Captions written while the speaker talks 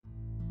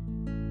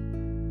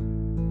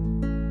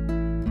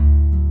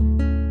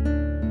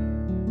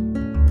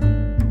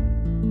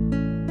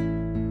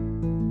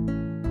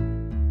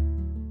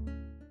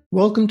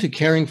Welcome to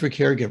Caring for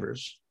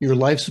Caregivers, your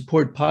life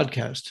support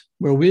podcast,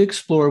 where we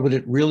explore what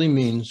it really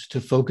means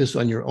to focus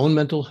on your own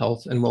mental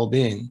health and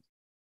well-being,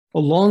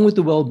 along with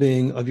the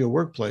well-being of your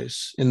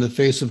workplace in the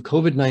face of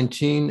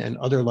COVID-19 and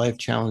other life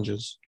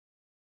challenges.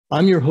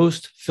 I'm your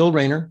host, Phil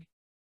Rayner,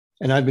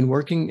 and I've been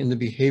working in the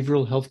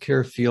behavioral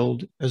healthcare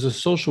field as a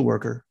social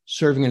worker,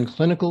 serving in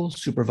clinical,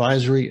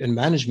 supervisory, and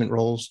management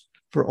roles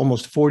for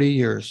almost 40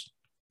 years.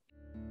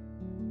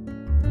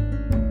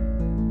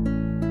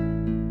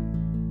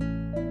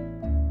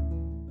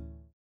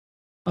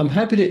 I'm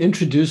happy to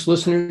introduce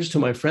listeners to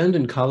my friend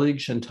and colleague,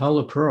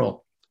 Chantal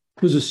Pearl,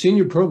 who's a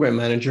senior program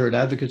manager at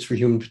Advocates for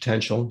Human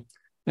Potential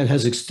and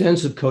has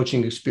extensive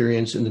coaching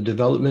experience in the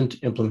development,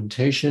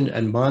 implementation,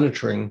 and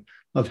monitoring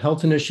of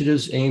health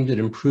initiatives aimed at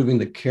improving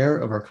the care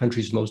of our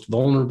country's most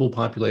vulnerable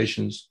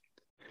populations.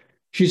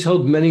 She's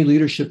held many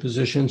leadership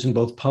positions in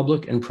both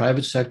public and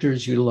private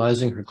sectors,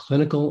 utilizing her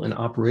clinical and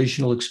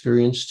operational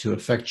experience to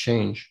effect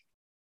change.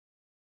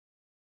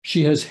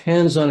 She has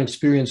hands-on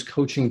experience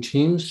coaching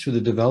teams through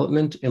the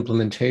development,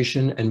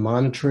 implementation, and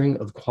monitoring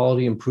of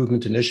quality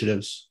improvement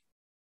initiatives.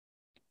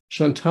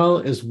 Chantal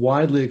is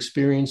widely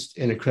experienced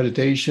in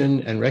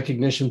accreditation and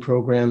recognition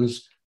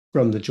programs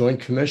from the Joint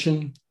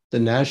Commission,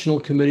 the National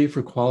Committee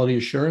for Quality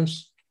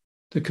Assurance,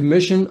 the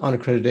Commission on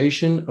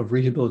Accreditation of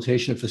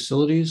Rehabilitation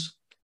Facilities,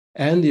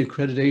 and the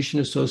Accreditation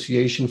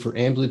Association for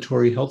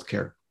Ambulatory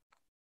Healthcare.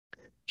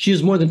 She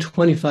has more than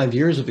 25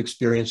 years of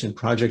experience in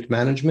project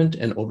management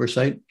and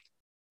oversight,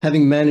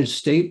 having managed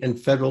state and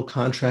federal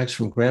contracts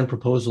from grant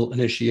proposal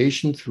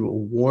initiation through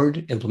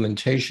award,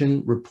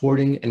 implementation,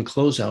 reporting, and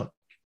closeout.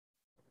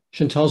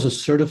 Chantal's a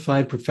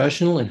certified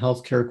professional in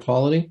healthcare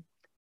quality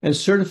and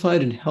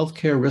certified in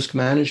healthcare risk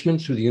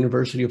management through the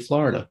University of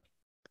Florida.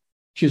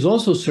 She is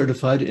also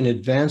certified in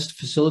advanced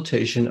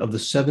facilitation of the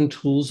 7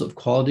 tools of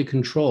quality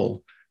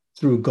control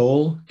through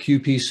GOAL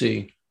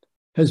QPC,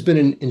 has been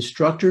an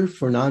instructor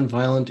for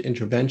nonviolent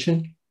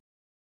intervention,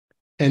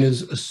 and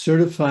is a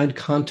certified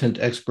content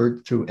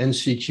expert through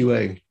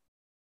NCQA.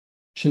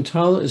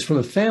 Chantal is from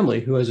a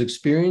family who has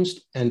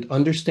experienced and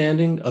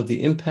understanding of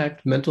the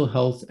impact mental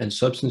health and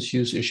substance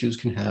use issues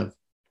can have.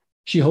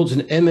 She holds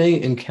an MA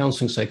in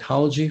counseling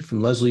psychology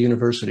from Lesley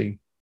University.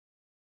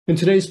 In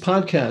today's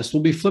podcast,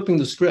 we'll be flipping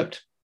the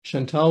script.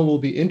 Chantal will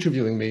be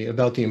interviewing me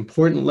about the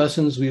important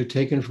lessons we have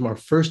taken from our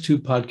first 2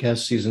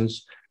 podcast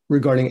seasons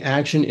regarding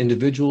action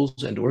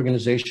individuals and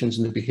organizations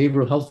in the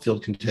behavioral health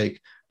field can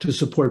take to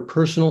support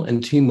personal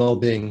and team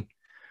well-being.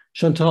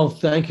 Chantal,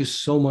 thank you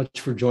so much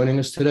for joining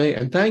us today,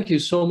 and thank you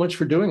so much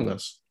for doing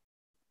this.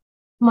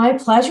 My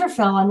pleasure,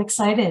 Phil. I'm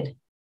excited.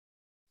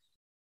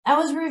 I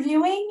was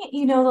reviewing,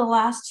 the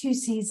last 2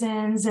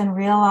 seasons and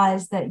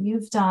realized that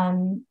you've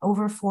done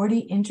over 40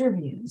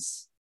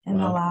 interviews in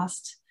the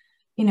last,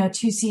 2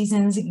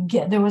 seasons.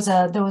 There was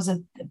a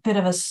bit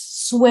of a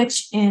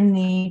switch in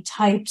the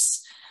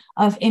types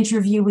of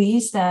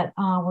interviewees that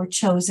were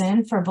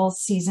chosen for both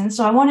seasons.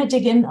 So I want to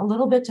dig in a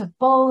little bit to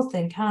both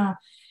and kind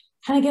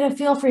of get a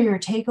feel for your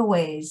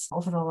takeaways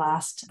over the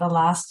last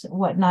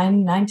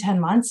 9-10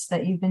 months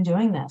that you've been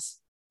doing this.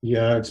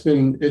 Yeah, it's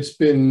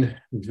been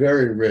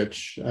very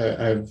rich.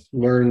 I've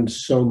learned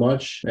so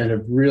much and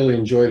have really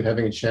enjoyed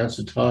having a chance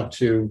to talk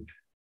to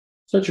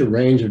such a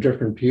range of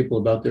different people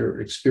about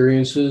their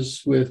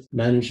experiences with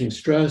managing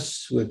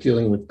stress, with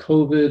dealing with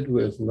COVID,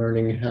 with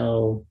learning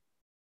how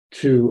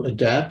to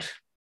adapt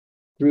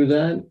through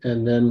that,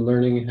 and then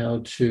learning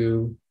how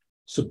to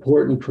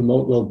support and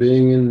promote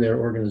well-being in their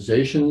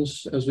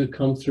organizations as we've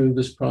come through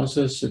this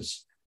process.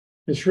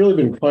 It's really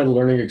been quite a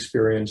learning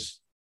experience.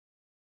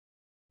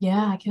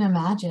 Yeah, I can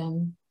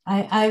imagine.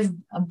 I've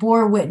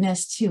bore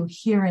witness to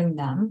hearing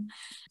them.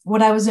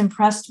 What I was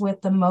impressed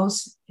with the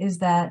most is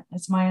that,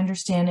 it's my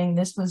understanding,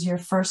 this was your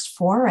first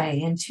foray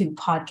into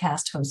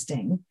podcast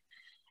hosting.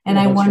 And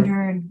I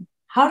wondered,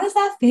 how does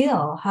that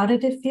feel? How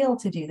did it feel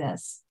to do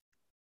this?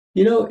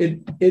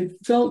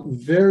 It felt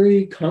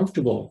very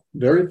comfortable,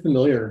 very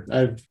familiar.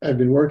 I've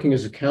been working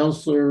as a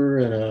counselor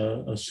and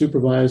a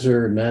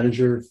supervisor and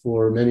manager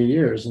for many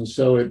years. And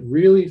so it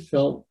really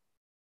felt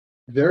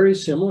very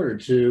similar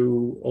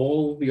to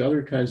all the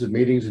other kinds of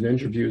meetings and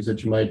interviews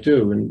that you might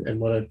do. And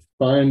what I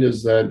find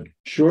is that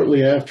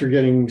shortly after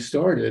getting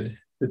started,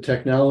 the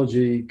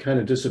technology kind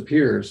of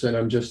disappears, and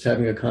I'm just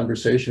having a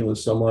conversation with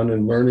someone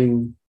and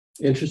learning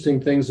interesting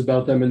things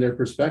about them and their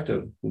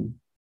perspective. And,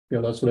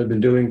 that's what I've been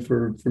doing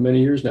for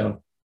many years now.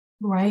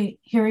 Right.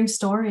 Hearing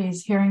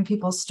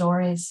people's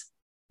stories.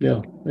 Yeah.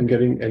 And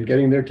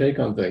getting their take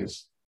on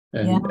things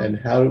and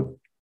how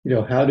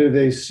do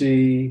they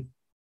see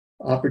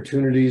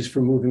opportunities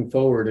for moving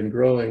forward and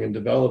growing and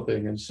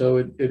developing. And so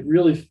it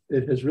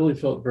has really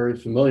felt very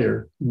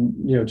familiar,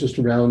 just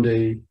around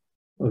a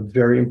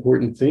very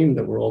important theme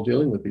that we're all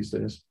dealing with these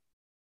days.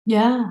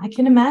 Yeah, I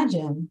can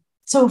imagine.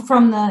 So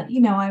from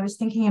I was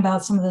thinking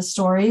about some of the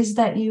stories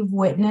that you've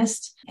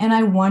witnessed, and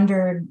I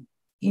wondered,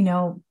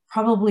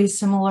 probably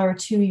similar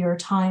to your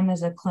time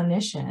as a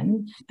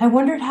clinician, I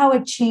wondered how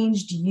it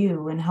changed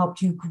you and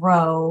helped you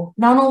grow,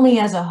 not only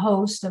as a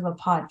host of a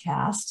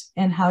podcast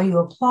and how you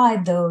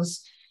applied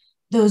those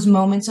those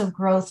moments of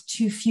growth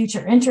to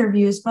future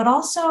interviews, but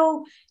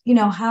also,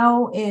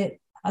 how it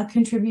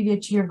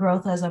contributed to your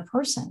growth as a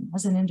person,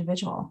 as an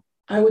individual?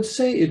 I would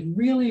say it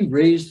really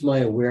raised my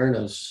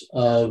awareness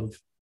of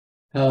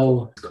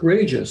how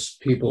courageous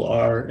people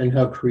are and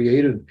how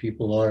creative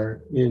people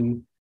are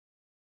in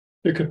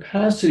the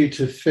capacity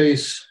to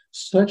face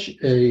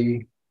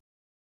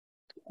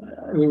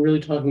we're really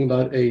talking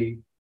about a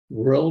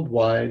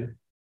worldwide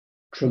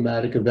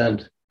traumatic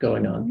event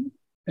going on.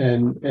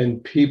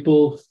 And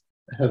people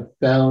have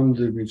found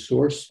the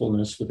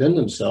resourcefulness within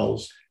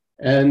themselves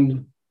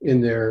and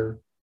in their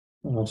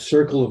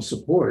circle of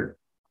support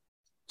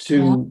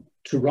to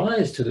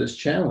rise to this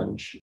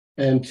challenge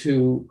and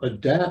to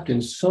adapt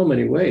in so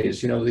many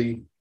ways.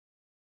 The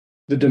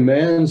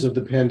demands of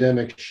the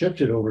pandemic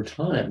shifted over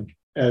time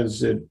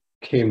as it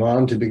came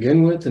on to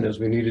begin with, and as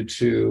we needed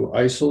to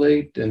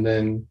isolate, and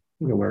then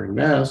wearing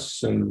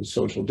masks and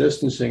social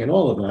distancing and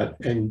all of that,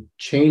 and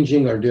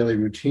changing our daily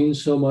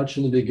routines so much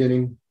in the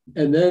beginning.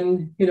 And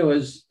then,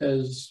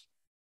 as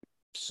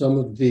some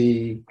of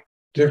the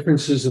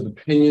differences of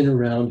opinion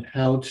around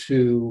how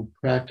to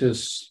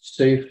practice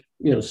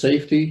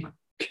safety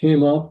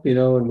came up,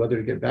 and whether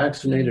to get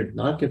vaccinated or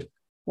not get,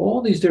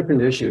 all these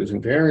different issues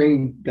and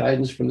varying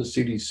guidance from the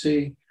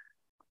CDC,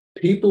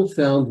 people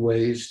found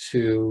ways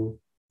to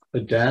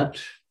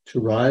adapt,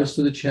 to rise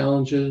to the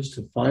challenges,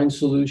 to find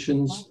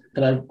solutions.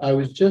 And I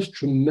was just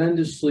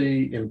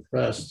tremendously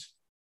impressed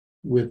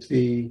with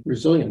the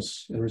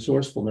resilience and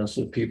resourcefulness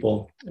of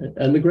people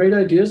and the great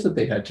ideas that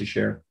they had to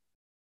share.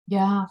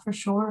 Yeah, for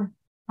sure.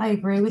 I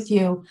agree with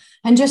you.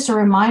 And just to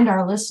remind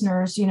our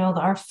listeners,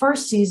 our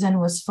first season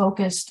was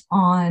focused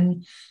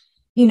on,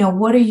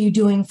 what are you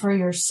doing for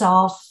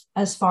yourself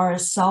as far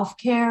as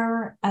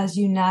self-care as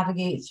you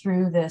navigate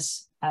through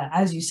this,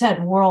 as you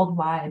said,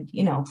 worldwide,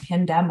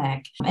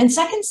 pandemic. And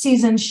second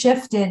season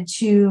shifted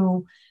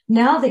to,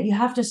 now that you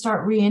have to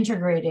start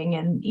reintegrating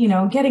and,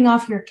 getting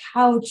off your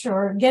couch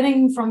or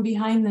getting from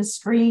behind the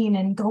screen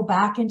and go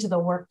back into the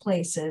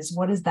workplaces.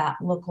 What does that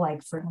look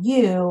like for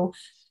you?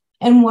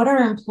 And what are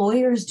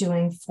employers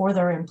doing for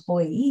their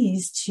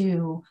employees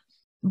to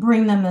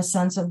bring them a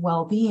sense of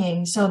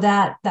well-being? So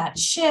that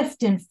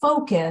shift in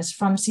focus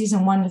from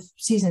season 1 to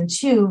season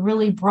 2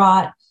 really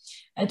brought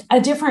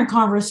a different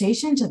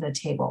conversation to the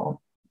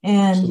table.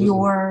 And Absolutely.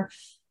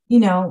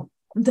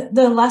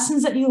 the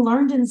lessons that you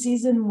learned in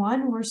season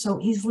 1 were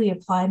so easily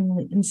applied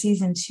in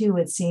season 2,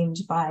 it seemed,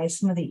 by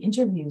some of the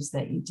interviews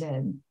that you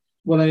did.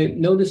 What I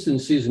noticed in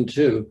season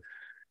 2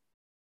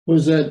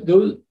 was that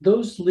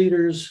those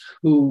leaders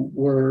who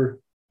were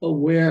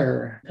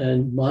aware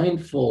and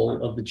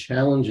mindful of the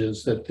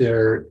challenges that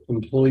their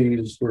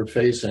employees were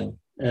facing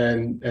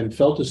and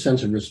felt a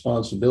sense of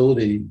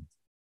responsibility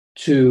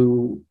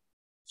to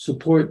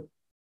support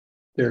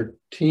their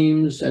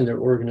teams and their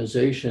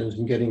organizations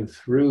in getting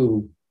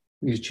through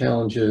these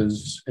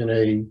challenges in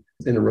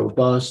a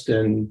robust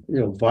and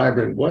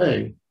vibrant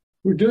way.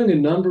 We're doing a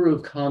number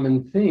of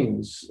common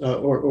themes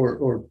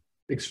or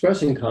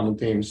expressing common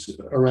themes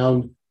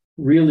around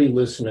really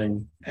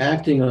listening,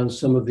 acting on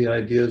some of the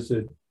ideas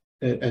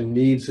and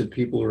needs that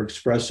people are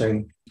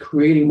expressing,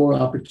 creating more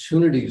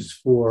opportunities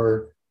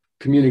for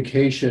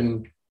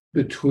communication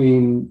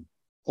between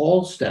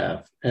all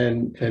staff,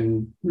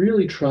 and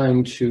really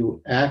trying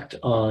to act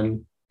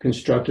on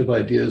constructive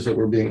ideas that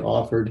were being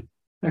offered.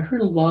 I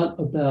heard a lot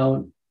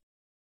about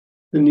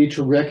the need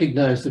to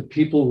recognize that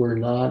people were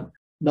not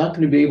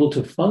going to be able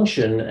to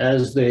function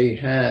as they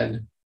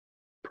had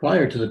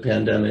prior to the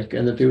pandemic,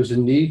 and that there was a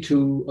need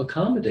to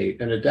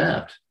accommodate and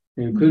adapt.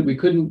 And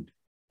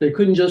they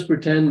couldn't just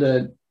pretend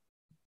that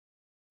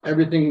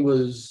everything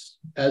was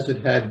as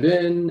it had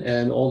been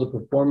and all the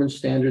performance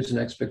standards and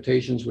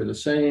expectations were the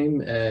same,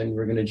 and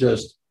we're going to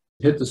just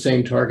hit the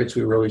same targets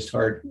we were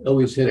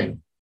always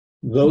hitting.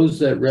 Those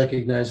that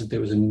recognized that there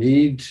was a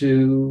need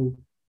to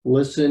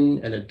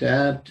listen and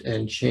adapt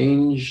and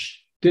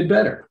change did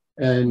better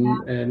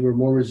and were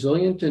more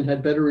resilient and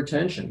had better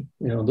retention.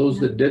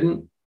 Those that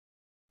didn't,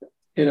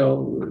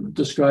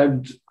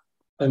 described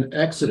an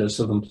exodus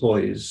of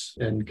employees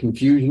and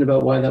confusion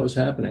about why that was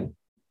happening.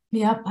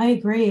 Yep, I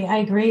agree.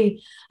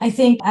 I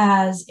think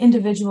as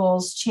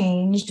individuals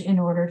changed in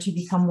order to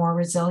become more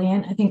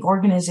resilient, I think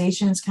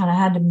organizations kind of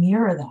had to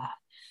mirror that.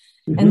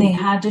 Mm-hmm. And they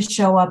had to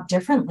show up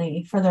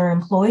differently for their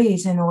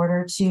employees in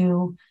order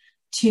to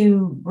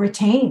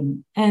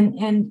retain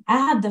and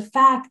add the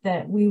fact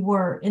that we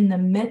were in the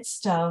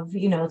midst of,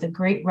 the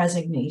great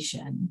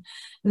resignation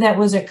that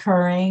was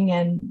occurring,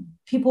 and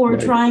people were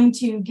trying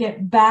to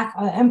get back,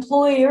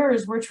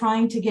 employers were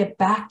trying to get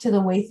back to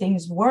the way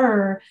things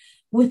were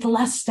with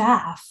less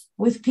staff,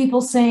 with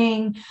people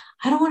saying,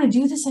 I don't want to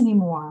do this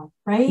anymore,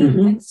 right?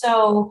 Mm-hmm. And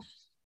so,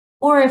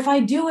 or if I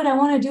do it, I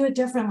want to do it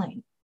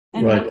differently.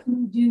 And what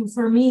can you do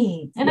for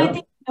me? And I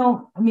think,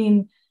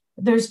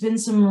 there's been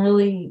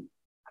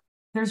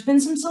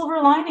some silver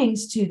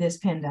linings to this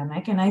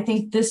pandemic. And I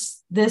think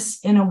this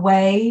in a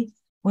way,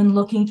 when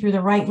looking through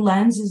the right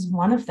lens, is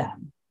one of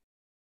them.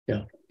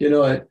 Yeah.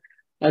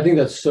 I think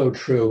that's so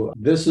true.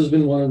 This has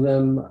been one of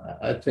them.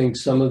 I think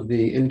some of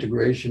the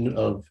integration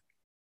of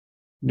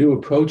new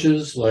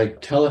approaches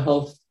like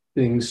telehealth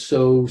being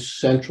so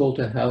central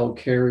to how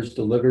care is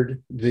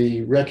delivered,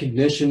 the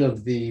recognition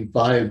of the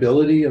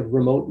viability of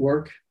remote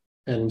work,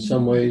 and in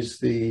some ways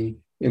the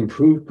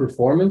improved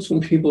performance when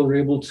people are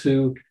able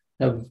to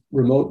have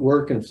remote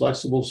work and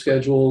flexible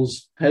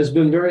schedules has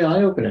been very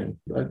eye-opening.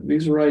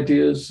 These were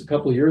ideas a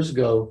couple of years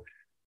ago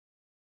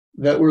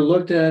that were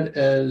looked at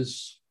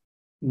as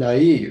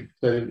naive,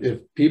 that if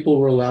people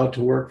were allowed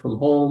to work from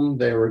home,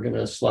 they were going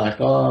to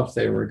slack off,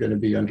 they were going to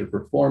be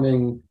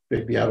underperforming,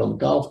 they'd be out on the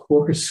golf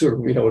course or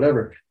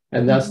whatever.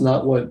 And that's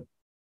not what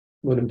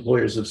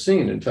employers have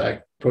seen. In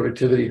fact,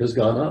 productivity has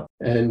gone up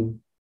and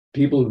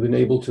people have been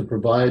able to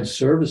provide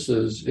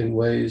services in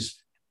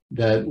ways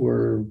that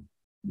were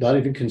not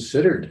even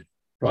considered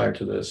prior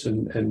to this.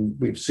 And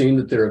we've seen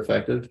that they're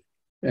effective.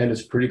 And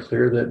it's pretty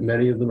clear that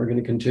many of them are going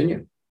to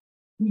continue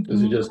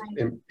because it just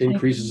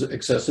increases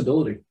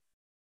accessibility.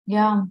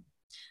 Yeah.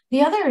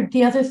 The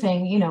other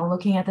thing,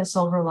 looking at the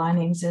silver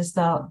linings is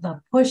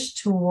the push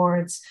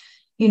towards,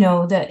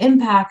 the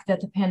impact that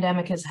the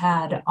pandemic has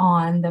had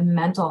on the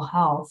mental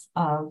health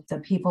of the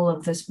people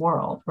of this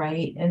world,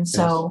 right? And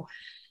so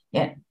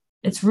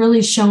it's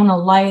really shown a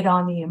light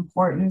on the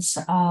importance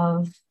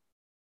of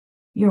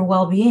your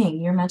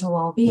well-being, your mental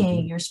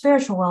well-being, your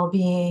spiritual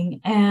well-being,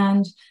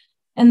 and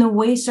the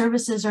way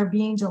services are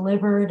being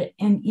delivered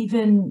and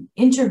even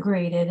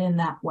integrated in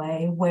that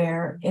way,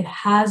 where it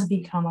has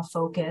become a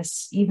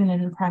focus, even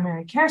in a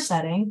primary care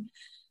setting,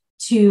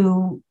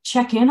 to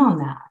check in on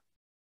that.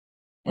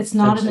 It's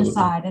not an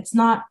aside. It's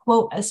not,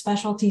 quote, a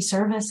specialty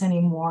service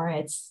anymore.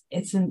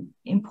 It's an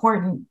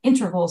important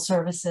integral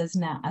service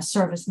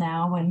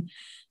now. And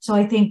so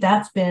I think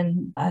that's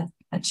been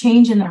a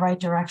change in the right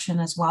direction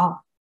as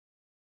well.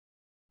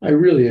 I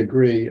really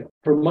agree.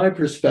 From my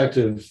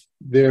perspective,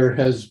 there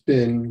has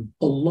been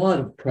a lot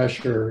of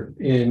pressure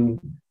in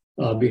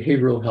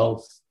behavioral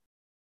health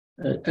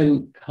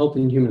and health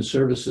and human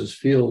services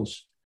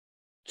fields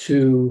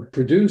to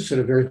produce at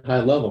a very high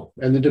level.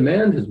 And the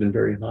demand has been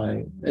very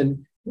high.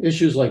 And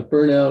issues like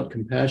burnout,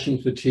 compassion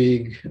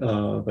fatigue,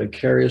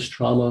 vicarious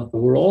trauma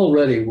were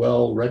already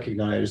well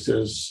recognized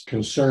as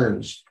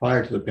concerns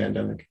prior to the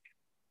pandemic.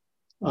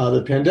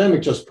 The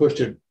pandemic just pushed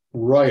it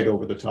right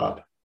over the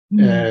top.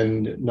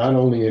 And not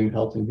only in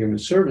health and human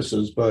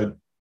services, but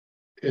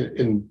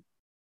in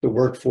the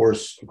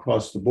workforce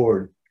across the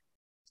board.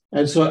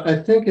 And so I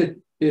think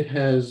it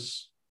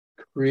has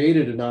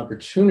created an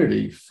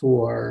opportunity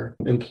for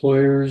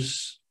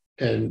employers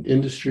and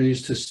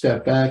industries to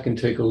step back and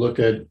take a look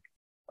at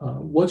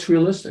what's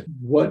realistic,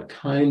 what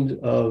kind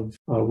of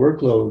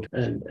workload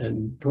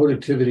and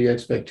productivity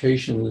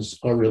expectations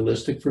are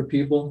realistic for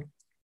people,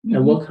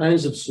 and what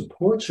kinds of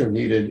supports are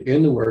needed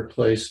in the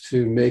workplace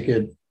to make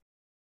it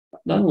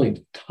not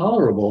only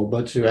tolerable,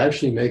 but to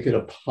actually make it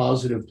a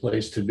positive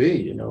place to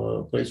be,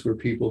 a place where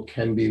people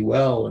can be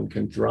well and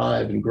can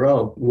thrive and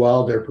grow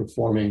while they're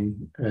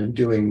performing and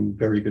doing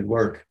very good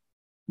work.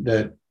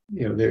 That,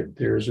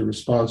 there's a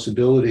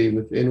responsibility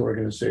within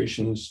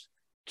organizations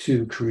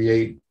to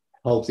create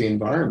healthy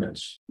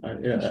environments.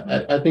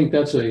 I think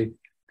that's a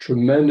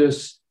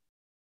tremendous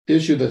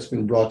issue that's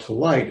been brought to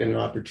light and an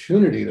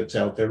opportunity that's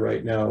out there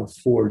right now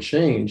for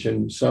change.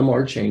 And some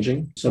are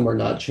changing, some are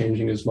not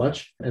changing as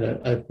much. And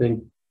I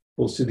think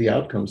we'll see the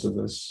outcomes of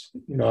this.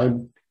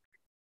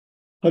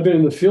 I've been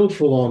in the field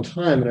for a long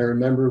time, and I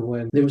remember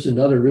when there was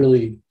another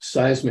really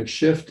seismic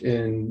shift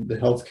in the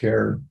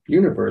healthcare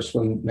universe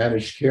when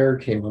managed care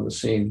came on the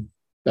scene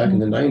back in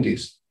the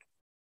 90s.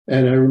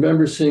 And I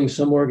remember seeing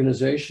some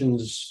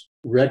organizations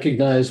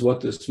recognize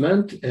what this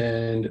meant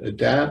and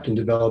adapt and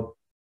develop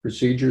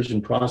procedures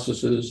and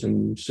processes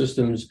and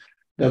systems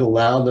that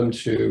allow them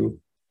to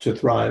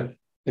thrive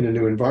in a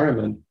new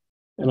environment.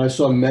 And I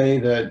saw many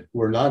that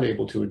were not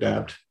able to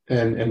adapt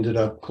and ended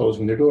up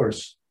closing their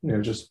doors.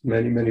 Just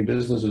many, many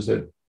businesses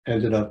that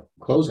ended up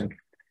closing.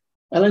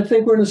 And I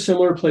think we're in a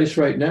similar place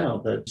right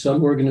now, that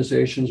some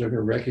organizations are going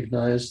to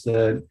recognize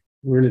that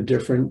we're in a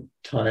different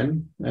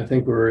time. I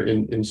think we're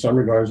in some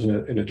regards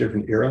in a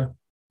different era,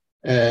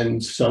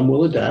 and some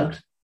will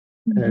adapt.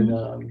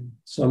 And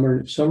some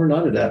are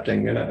not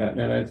adapting, and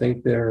I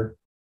think their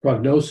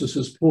prognosis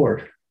is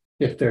poor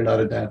if they're not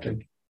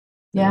adapting.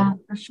 Yeah,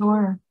 for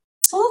sure.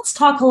 So let's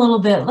talk a little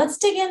bit. Let's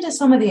dig into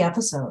some of the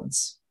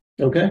episodes.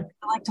 Okay.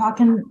 I like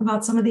talking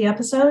about some of the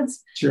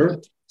episodes. Sure.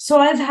 So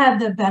I've had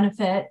the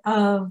benefit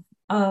of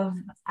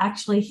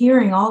actually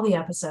hearing all the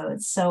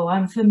episodes, so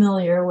I'm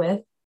familiar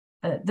with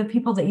the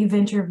people that you've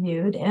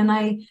interviewed, and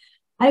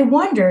I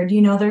wondered,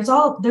 there's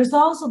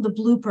also the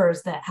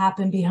bloopers that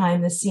happen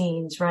behind the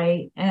scenes,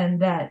 right?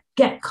 And that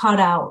get cut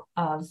out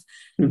of,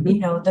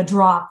 the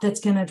drop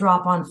that's going to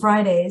drop on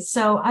Fridays.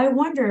 So I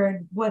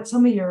wondered what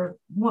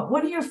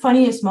one of your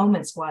funniest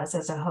moments was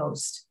as a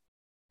host.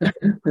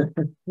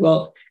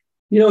 Well,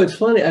 it's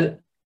funny.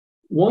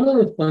 One of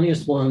the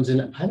funniest ones,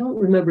 and I don't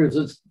remember if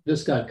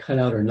this got cut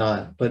out or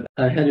not, but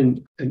I had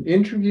an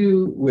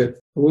interview with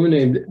a woman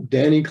named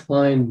Danny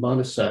Klein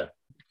Montesette.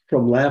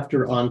 from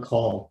Laughter on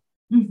Call.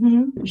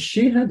 Mm-hmm.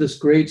 She had this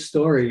great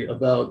story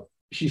about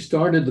she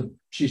started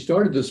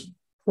this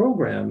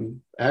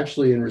program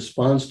actually in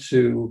response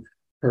to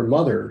her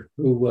mother,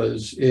 who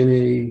was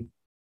who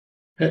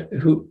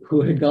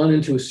had gone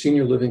into a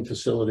senior living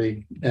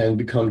facility and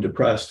become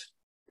depressed.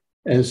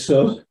 And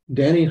so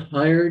Danny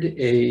hired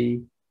a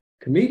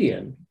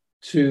comedian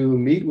to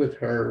meet with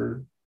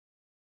her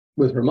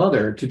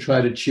mother to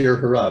try to cheer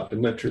her up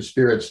and lift her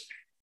spirits.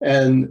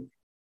 And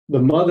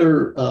the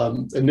mother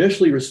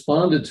initially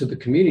responded to the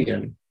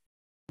comedian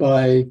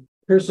by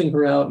cursing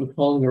her out and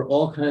calling her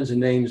all kinds of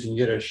names in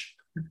Yiddish.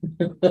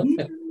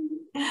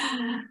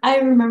 I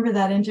remember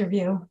that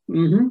interview.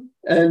 Mm-hmm.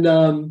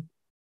 And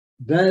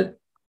that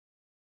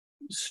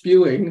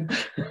spewing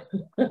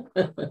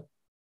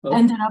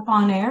ended up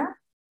on air?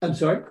 I'm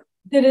sorry?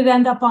 Did it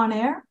end up on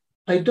air?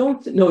 I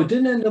don't no, it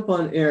didn't end up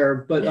on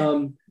air, but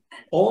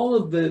all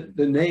of the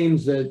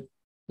names that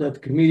the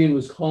comedian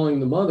was calling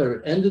the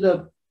mother ended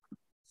up,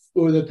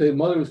 or that the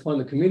mother was calling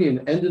the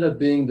comedian, ended up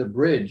being the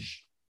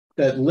bridge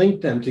that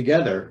linked them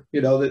together.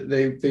 You know,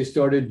 that they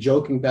started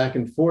joking back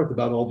and forth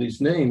about all these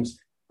names,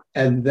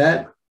 and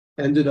that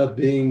ended up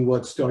being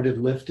what started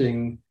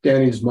lifting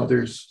Danny's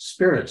mother's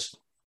spirits.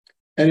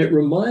 And it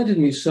reminded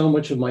me so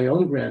much of my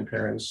own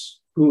grandparents,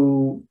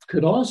 who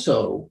could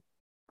also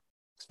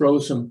throw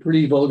some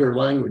pretty vulgar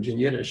language in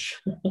Yiddish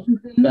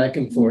back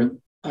and forth.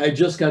 I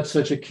just got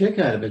such a kick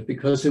out of it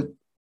because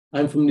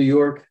I'm from New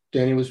York.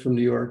 Danny was from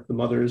New York. The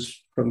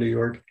mother's from New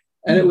York.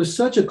 And it was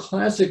such a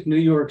classic New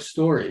York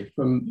story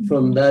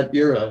from that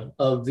era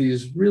of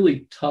these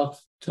really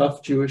tough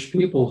Jewish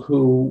people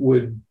who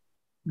would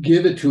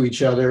give it to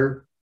each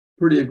other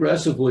pretty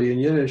aggressively in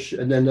Yiddish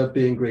and end up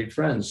being great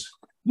friends,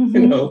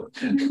 you know?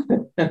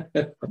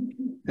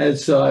 And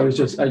so I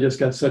just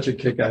got such a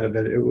kick out of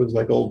it. It was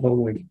like old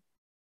home week.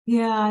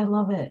 Yeah, I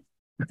love it.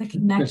 The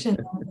connection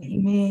that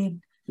you made.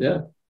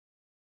 Yeah.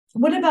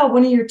 What about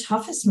one of your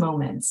toughest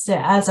moments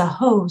as a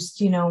host?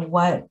 You know,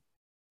 what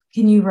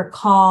can you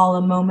recall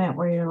a moment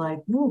where you're like,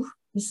 ooh,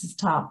 this is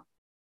tough?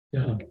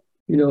 Yeah.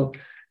 You know,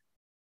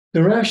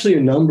 there were actually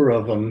a number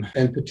of them,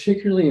 and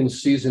particularly in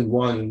season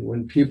 1,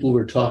 when people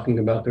were talking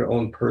about their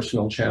own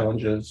personal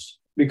challenges,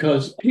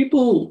 because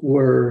people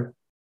were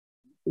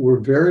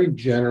very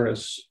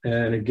generous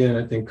and, again,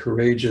 I think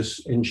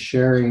courageous in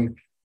sharing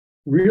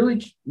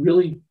really,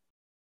 really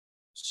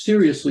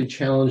seriously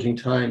challenging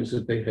times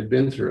that they had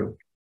been through.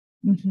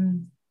 Mm-hmm.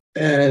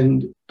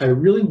 And I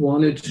really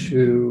wanted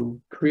to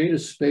create a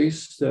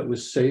space that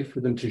was safe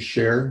for them to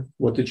share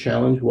what the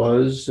challenge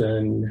was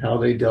and how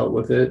they dealt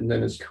with it. And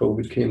then as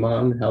COVID came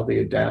on, how they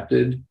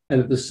adapted.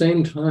 And at the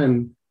same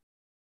time,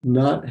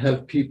 not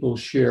have people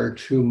share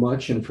too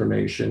much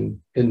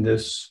information in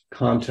this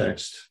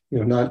context,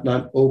 you know,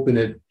 not open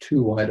it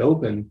too wide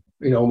open,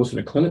 you know, almost in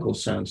a clinical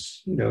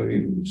sense, you know.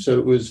 So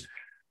it was,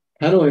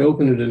 how do I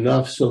open it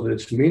enough so that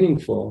it's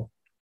meaningful,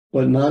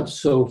 but not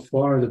so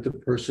far that the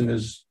person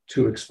is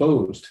too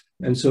exposed?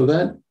 And so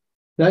that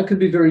could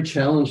be very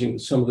challenging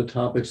with some of the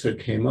topics that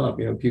came up.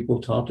 You know, people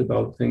talked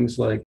about things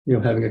like, you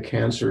know, having a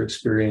cancer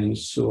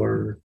experience,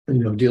 or,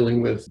 you know,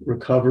 dealing with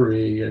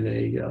recovery and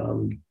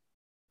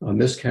a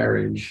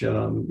miscarriage,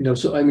 you know,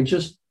 so I mean,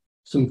 just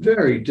some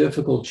very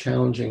difficult,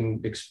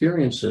 challenging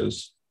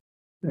experiences.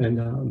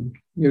 And,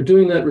 you know,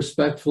 doing that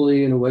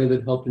respectfully in a way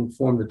that helped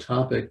inform the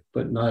topic,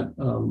 but not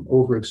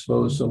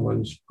overexpose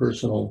someone's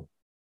personal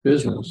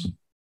business.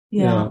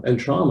 Yeah. And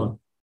trauma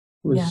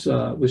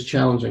was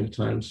challenging at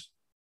times.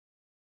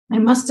 It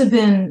must have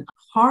been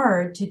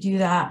hard to do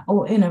that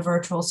in a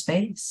virtual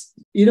space.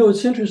 You know,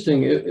 it's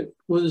interesting. It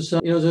was, you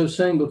know, as I was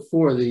saying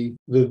before, the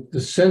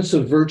sense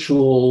of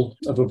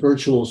a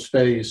virtual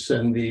space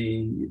and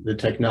the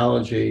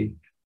technology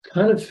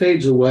kind of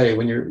fades away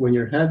when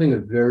you're having a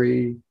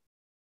very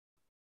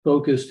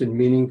focused and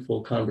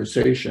meaningful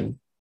conversation.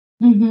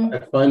 Mm-hmm. I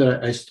find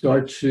that I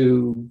start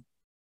to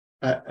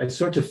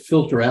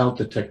filter out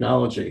the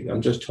technology.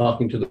 I'm just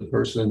talking to the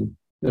person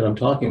that I'm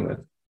talking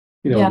with,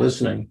 you know,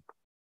 listening.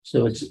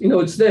 So it's, you know,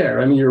 it's there.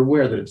 I mean, you're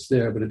aware that it's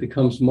there, but it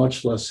becomes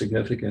much less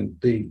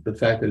significant, the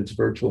fact that it's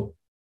virtual.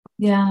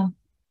 Yeah.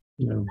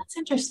 You know. That's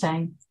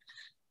interesting.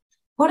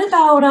 What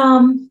about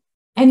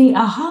any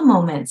aha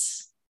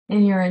moments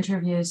in your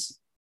interviews?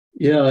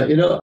 Yeah, you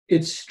know,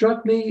 it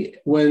struck me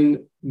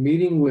when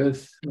meeting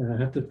with, I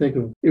have to think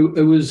of, it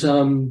was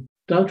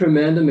Dr.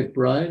 Amanda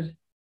McBride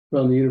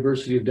from the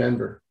University of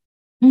Denver.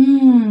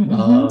 Mm-hmm.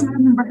 I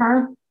remember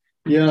her.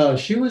 Yeah,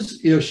 she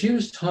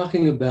was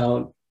talking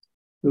about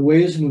the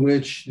ways in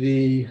which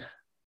the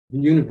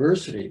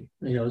university,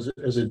 you know,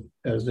 as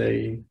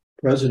a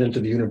president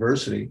of the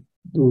university,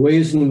 the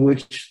ways in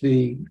which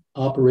the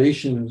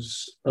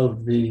operations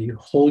of the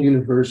whole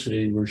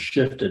university were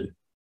shifted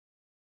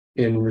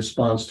in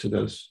response to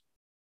this.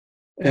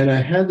 And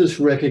I had this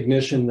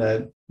recognition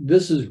that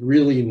this is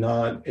really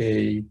not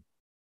a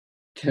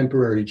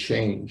temporary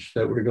change,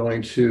 that we're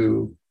going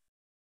to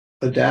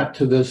adapt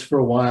to this for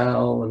a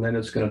while and then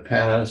it's going to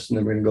pass and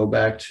then we're going to go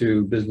back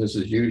to business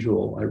as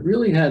usual. I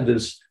really had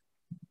this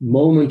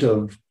moment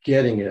of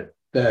getting it,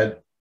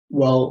 that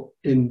while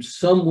in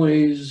some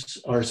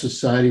ways our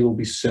society will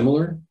be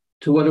similar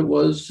to what it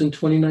was in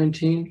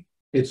 2019,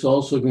 it's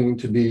also going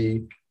to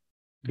be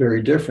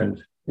very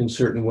different in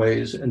certain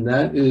ways. And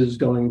that is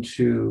going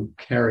to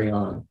carry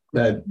on,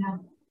 that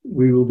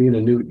we will be in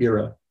a new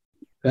era.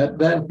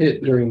 That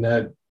hit during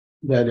that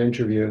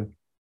interview.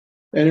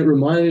 And it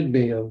reminded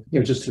me of,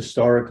 just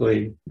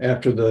historically,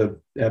 after the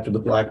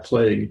Black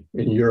Plague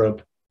in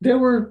Europe, there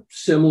were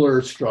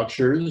similar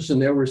structures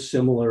and there were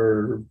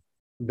similar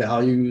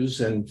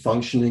values and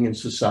functioning in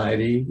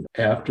society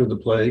after the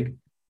plague.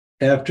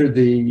 After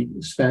the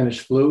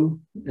Spanish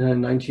flu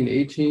in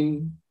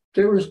 1918,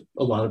 there was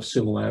a lot of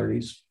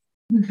similarities.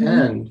 Mm-hmm.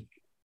 And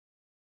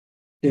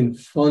in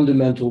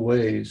fundamental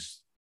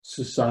ways,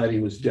 society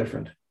was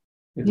different.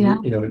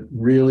 It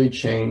really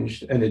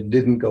changed, and it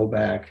didn't go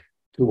back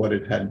to what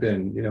it had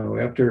been.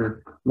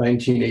 After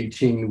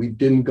 1918, we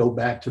didn't go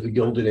back to the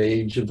Gilded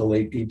Age of the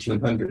late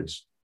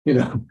 1800s,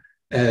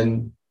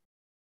 and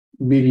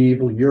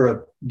medieval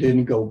Europe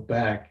didn't go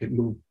back. It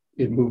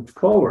moved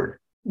forward,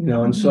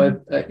 and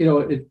so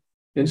it,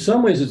 in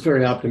some ways, it's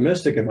very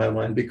optimistic in my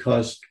mind,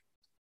 because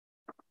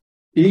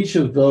each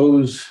of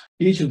those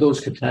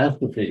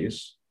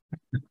catastrophes,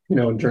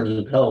 in terms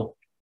of health,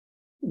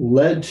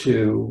 led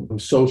to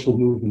social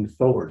movement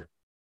forward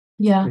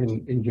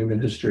in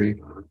human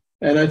history.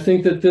 And I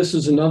think that this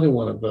is another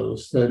one of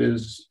those that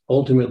is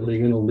ultimately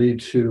going to lead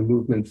to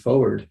movement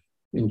forward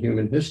in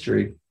human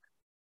history.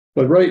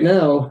 But right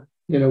now,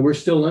 we're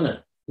still in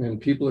it, and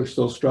people are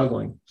still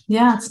struggling.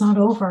 Yeah, it's not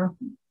over.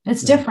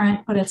 It's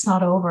different, but it's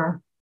not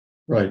over.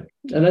 Right.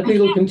 And I think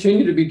it'll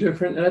continue to be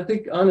different. And I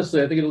think, honestly,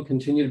 it'll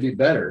continue to be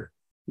better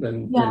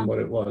than what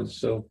it was.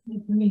 So,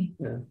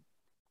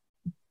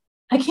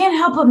 I can't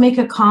help but make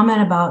a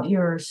comment about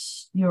your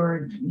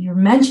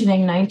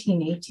mentioning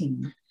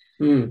 1918.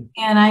 And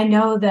I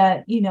know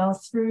that,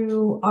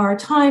 through our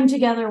time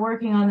together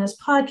working on this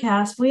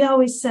podcast, we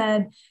always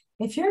said,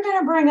 if you're going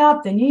to bring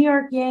up the New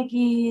York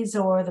Yankees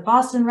or the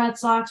Boston Red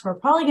Sox, we're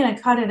probably going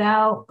to cut it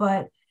out.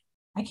 But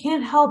I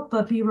can't help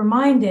but be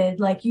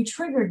reminded, like, you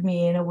triggered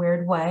me in a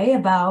weird way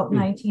about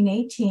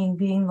 1918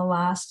 being the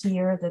last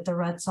year that the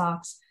Red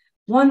Sox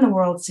won the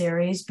World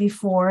Series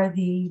before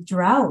the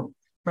drought,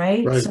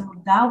 right? So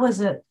that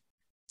was a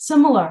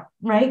similar,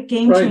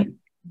 game changer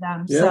for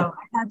them. Yeah. So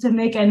I had to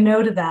make a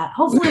note of that.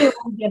 Hopefully it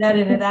won't get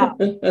edited out.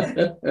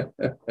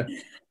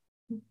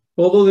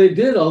 Although they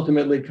did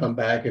ultimately come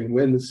back and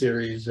win the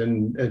series,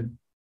 and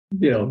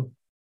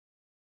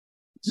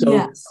so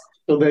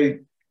they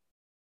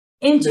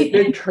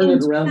did turn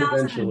it around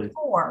eventually.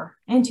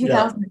 In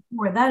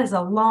 2004, that is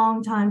a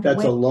long time to wait.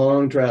 That's a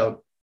long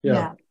drought.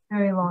 Yeah,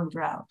 very long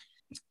drought.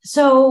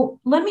 So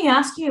let me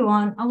ask you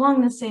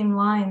along the same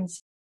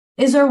lines,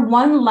 is there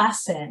one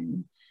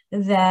lesson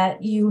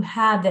that you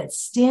had that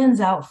stands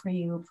out for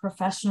you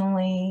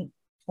professionally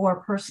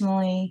or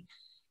personally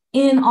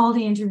in all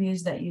the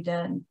interviews that you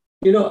did?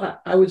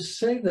 I would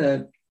say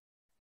that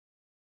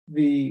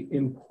the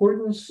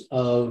importance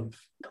of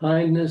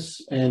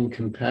kindness and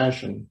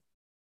compassion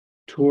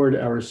toward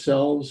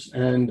ourselves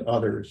and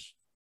others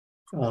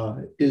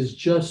is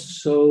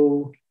just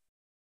so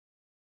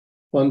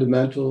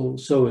fundamental,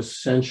 so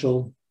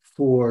essential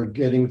for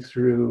getting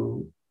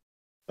through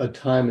a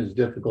time as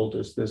difficult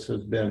as this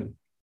has been.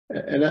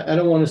 And I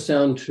don't want to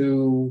sound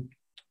too,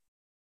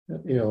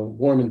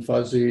 warm and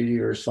fuzzy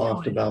or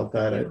soft about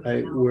that.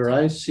 Where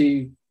I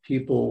see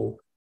people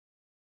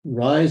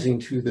rising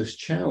to this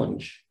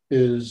challenge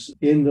is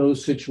in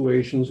those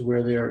situations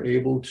where they are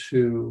able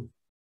to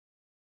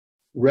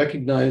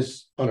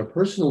recognize on a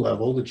personal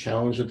level the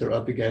challenge that they're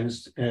up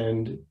against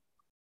and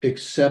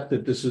accept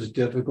that this is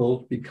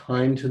difficult, be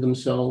kind to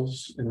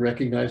themselves in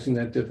recognizing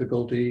that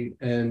difficulty,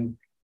 and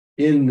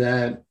in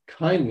that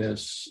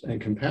kindness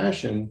and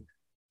compassion,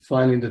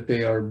 finding that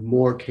they are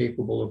more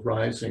capable of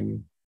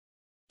rising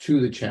to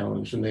the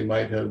challenge than they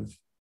might have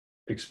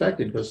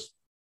expected, because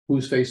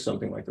who's faced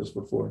something like this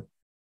before?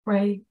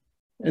 Right.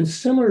 And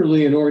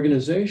similarly, in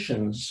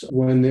organizations,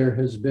 when there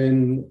has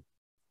been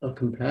a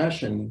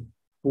compassion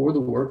for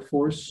the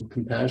workforce,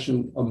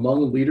 compassion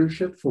among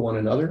leadership for one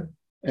another,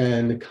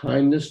 and the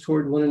kindness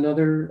toward one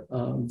another,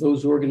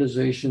 those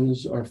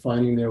organizations are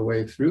finding their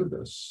way through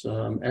this.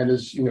 And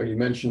as you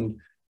mentioned,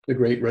 the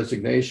Great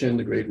Resignation,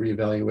 the Great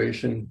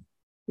Reevaluation,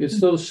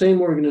 it's those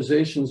same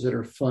organizations that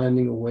are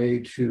finding a way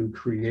to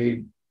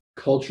create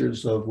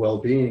cultures of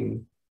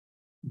well-being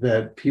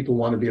that people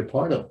want to be a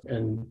part of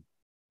and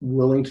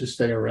willing to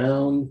stay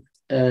around.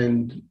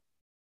 And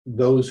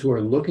those who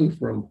are looking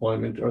for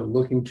employment are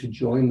looking to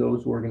join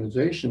those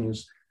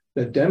organizations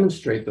that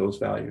demonstrate those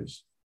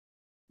values.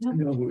 Yep.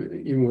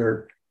 Even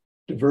where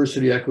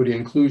diversity, equity,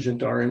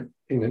 inclusion aren't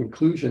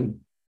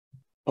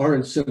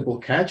simple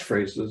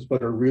catchphrases,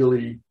 but are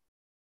really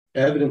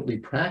evidently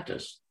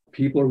practiced.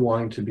 People are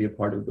wanting to be a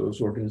part of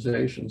those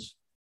organizations.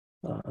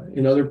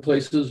 In other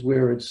places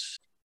where it's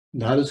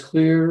not as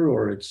clear,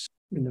 or it's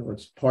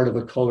part of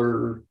a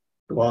color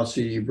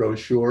glossy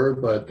brochure,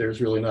 but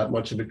there's really not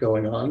much of it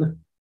going on,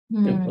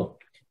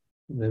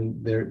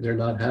 then they're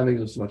not having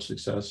as much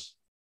success.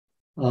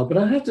 But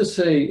I have to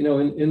say,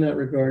 in that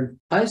regard,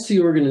 I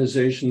see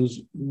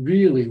organizations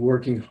really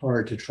working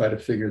hard to try to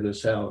figure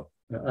this out.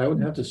 I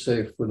would have to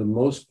say, for the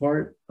most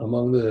part,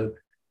 among the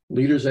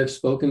leaders I've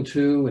spoken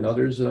to and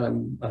others that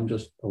I'm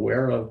just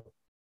aware of,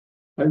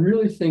 I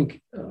really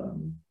think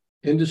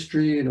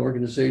industry and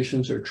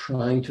organizations are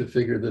trying to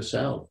figure this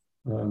out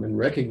and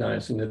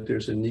recognizing that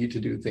there's a need to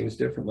do things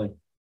differently.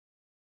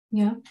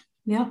 Yeah,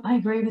 I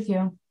agree with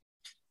you.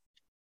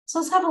 So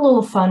let's have a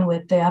little fun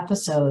with the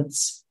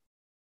episodes.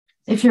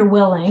 If you're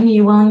willing,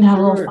 you willing to have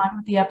a little fun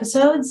with the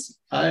episodes?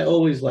 I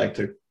always like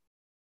to.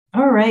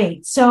 All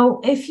right.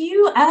 So as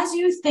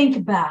you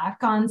think back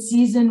on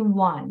season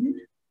 1,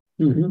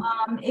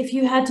 if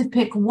you had to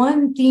pick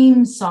one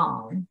theme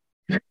song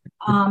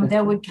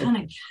that would kind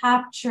of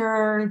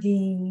capture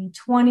the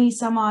 20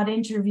 some odd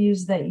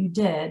interviews that you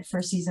did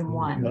for season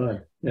 1,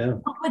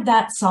 what would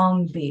that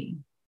song be?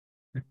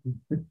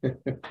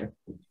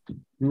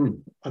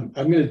 I'm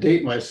going to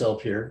date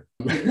myself here.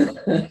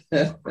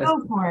 Go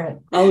for it.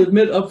 I'll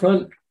admit up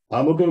front,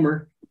 I'm a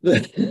boomer.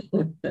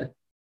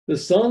 The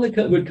song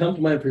that would come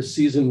to mind for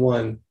season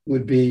 1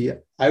 would be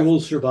 "I Will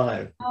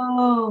Survive."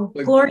 Oh,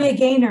 Gloria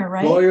Gaynor,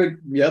 right?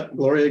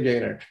 Gloria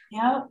Gaynor.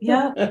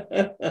 Yep.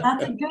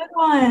 That's a good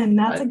one.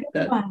 That's a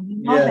good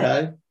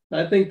one.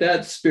 I think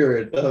that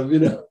spirit of,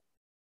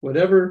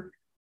 whatever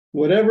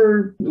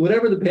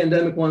the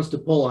pandemic wants to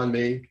pull on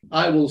me,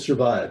 I will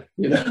survive.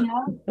 I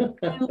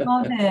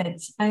love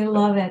it. I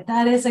love it.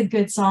 That is a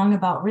good song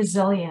about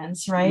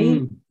resilience,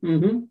 right?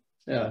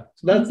 Yeah.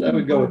 So I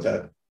would go with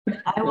that.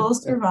 I will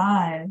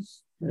survive.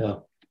 Yeah.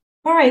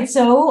 All right.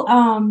 So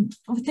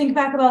think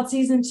back about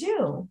season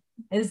 2.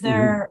 Is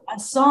there a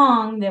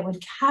song that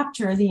would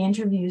capture the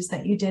interviews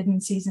that you did in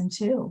season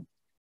 2?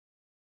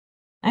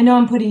 I know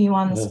I'm putting you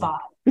on the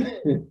spot,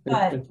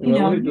 but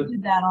you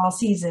did that all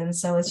season,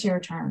 so it's your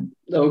turn.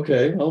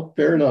 Okay. Well,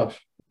 fair enough.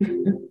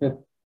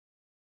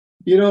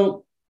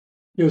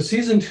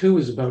 Season 2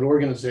 is about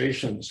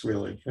organizations,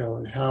 really,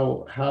 and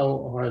how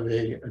are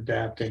they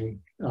adapting,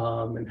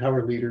 and how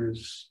are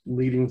leaders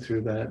leading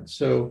through that.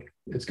 So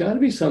it's got to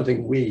be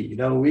something we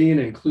and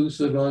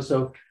inclusive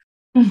also.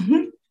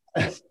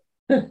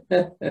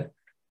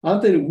 I'm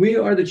thinking We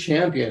Are the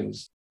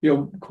Champions.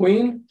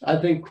 Queen. I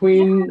think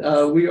Queen.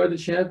 We Are the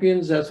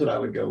Champions. That's what I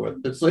would go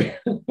with. It's like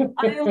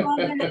I love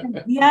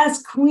it.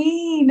 Yes,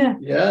 Queen.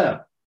 Yeah,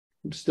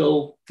 I'm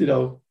still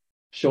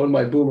showing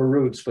my boomer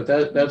roots, but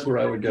that's where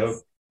I would go.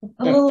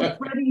 A little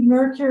Freddie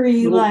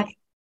Mercury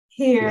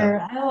here.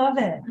 Yeah. I love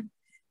it.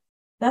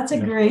 That's a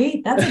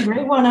great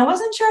one. I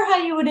wasn't sure how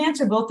you would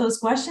answer both those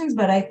questions,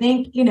 but I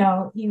think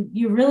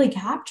you really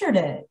captured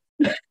it.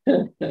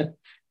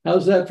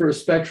 How's that for a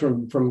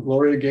spectrum from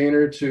Gloria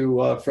Gaynor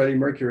to Freddie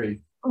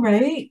Mercury?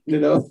 Right.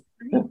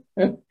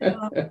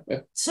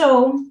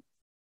 So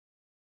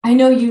I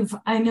know you've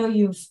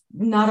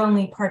not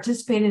only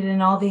participated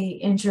in all the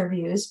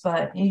interviews,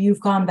 but you've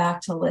gone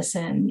back to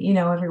listen.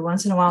 Every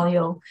once in a while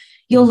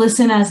you'll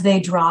listen as they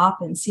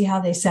drop and see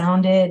how they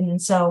sounded.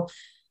 And so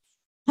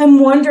I'm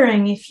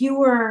wondering if you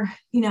were,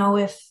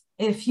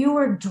 if you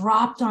were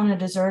dropped on a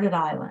deserted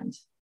island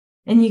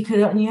and you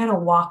had a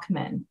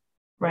Walkman,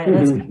 right?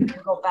 Let's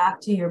go back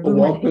to your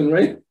Walkman,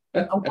 right?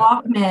 A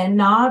Walkman,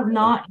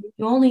 not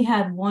you only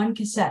had one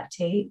cassette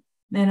tape,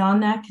 and on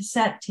that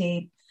cassette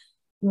tape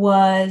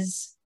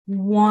was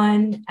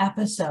one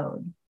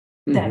episode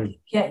that could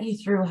get you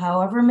through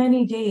however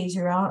many days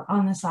you're out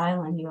on this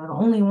island. You had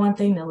only one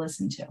thing to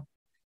listen to.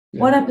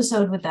 Yeah. What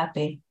episode would that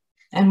be,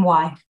 and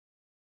why?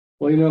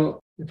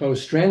 Well, if I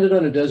was stranded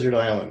on a desert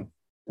island,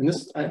 and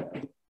this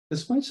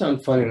might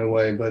sound funny in a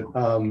way, but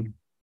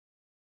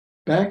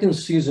back in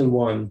season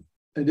 1,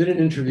 I did an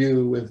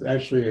interview with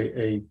actually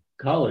a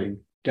colleague,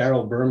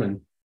 Daryl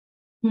Berman.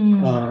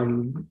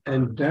 And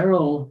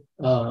Daryl,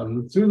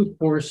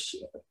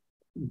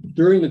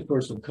 during the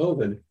course of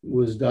COVID,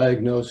 was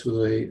diagnosed with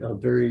a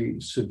very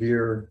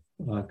severe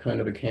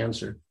kind of a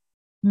cancer,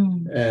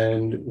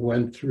 and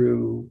went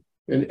through,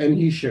 and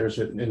he shares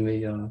it in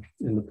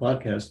the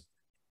podcast,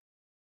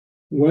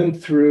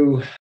 went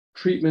through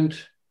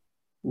treatment,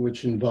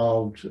 which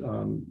involved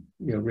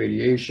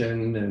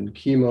radiation and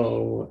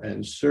chemo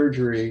and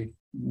surgery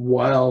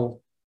while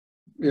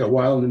in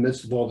the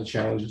midst of all the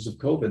challenges of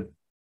COVID.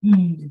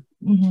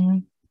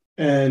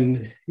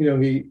 And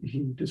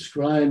he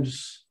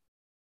describes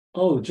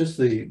just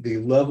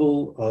the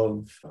level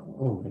of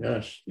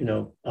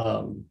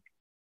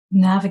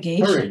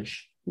navigation,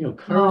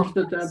 courage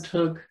that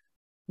took,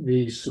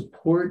 the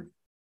support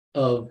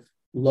of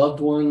loved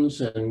ones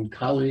and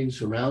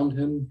colleagues around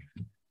him,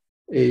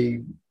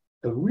 a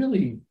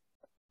very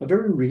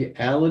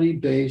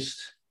reality-based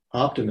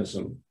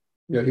optimism.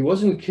 He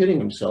wasn't kidding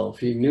himself.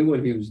 He knew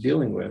what he was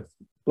dealing with.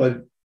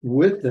 But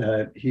with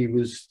that, he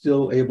was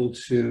still able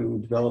to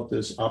develop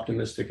this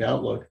optimistic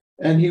outlook.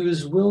 And he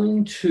was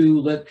willing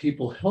to let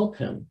people help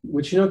him,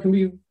 which, can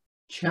be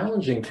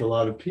challenging for a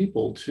lot of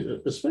people,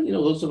 especially,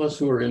 those of us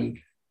who are in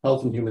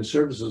health and human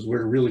services.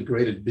 We're really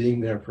great at being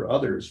there for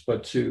others,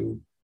 but to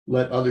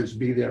let others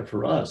be there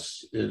for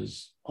us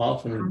is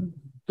often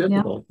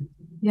difficult.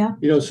 Yeah.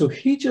 So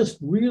he just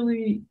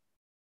really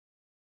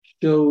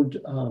showed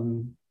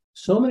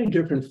so many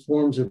different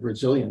forms of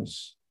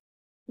resilience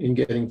in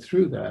getting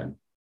through that.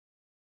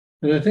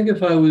 And I think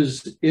if I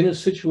was in a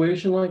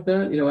situation like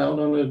that, out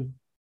on a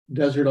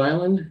desert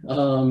island,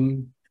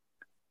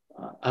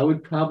 I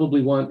would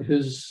probably want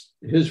his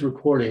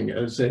recording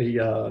as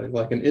a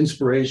like an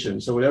inspiration.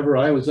 So whatever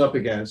I was up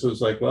against, it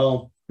was like,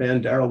 well,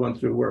 man, Daryl went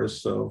through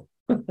worse, so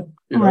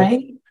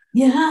Right. so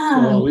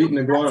Yeah. I'll eat an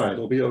iguana;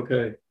 it'll be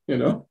okay.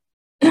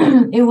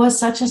 It was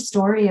such a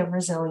story of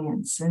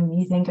resilience. And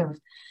you think of,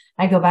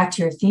 I go back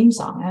to your theme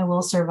song, I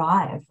Will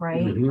Survive,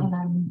 right? Mm-hmm.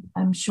 And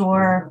I'm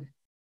sure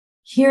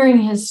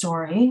hearing his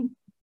story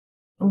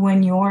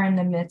when you're in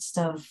the midst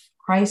of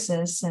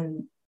crisis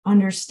and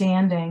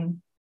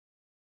understanding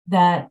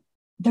that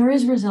there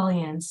is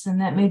resilience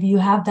and that maybe you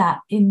have that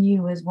in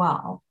you as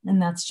well.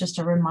 And that's just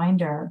a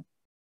reminder.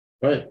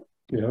 Right.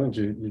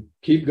 You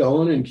keep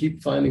going and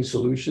keep finding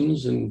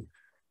solutions and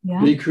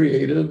Yeah. be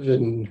creative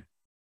and,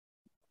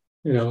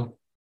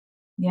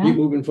 keep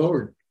moving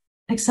forward.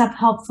 Accept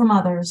help from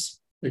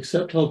others.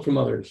 Accept help from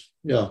others.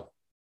 Yeah.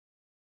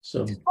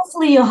 So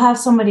hopefully you'll have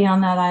somebody on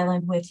that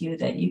island with you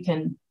that you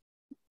can.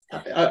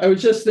 I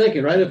was just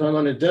thinking, right? If I'm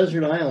on a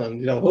desert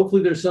island,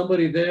 hopefully there's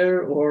somebody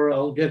there, or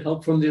I'll get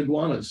help from the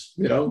iguanas,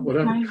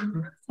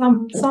 whatever.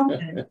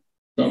 Something.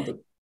 Something.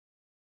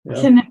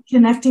 Yeah.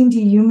 Connecting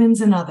to humans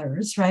and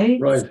others, right?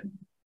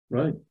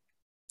 Right.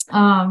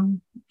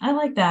 I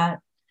like that.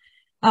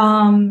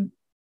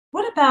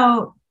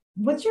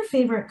 What's your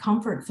favorite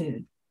comfort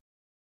food?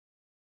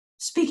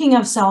 Speaking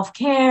of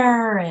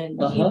self-care and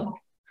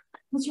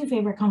what's your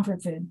favorite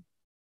comfort food?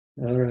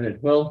 All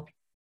right. Well,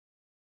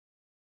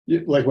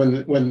 like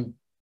when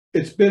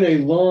it's been a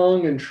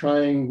long and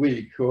trying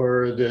week,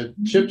 or the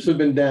chips have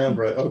been down,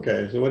 right?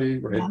 Okay, so what do you?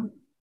 Right. Yeah.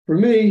 For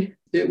me,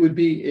 it would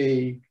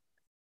be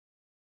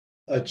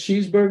a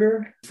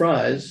cheeseburger,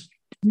 fries,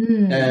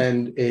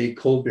 and a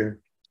cold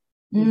beer.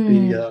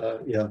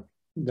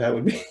 That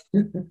would be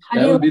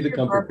that would be the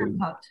comfort food.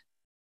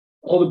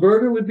 Oh, the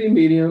burger would be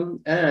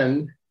medium,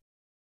 and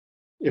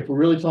if we're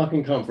really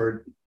talking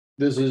comfort,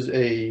 this is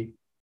a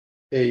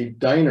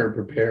diner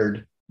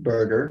prepared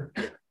burger.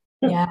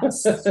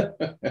 Yes.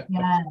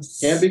 Yes.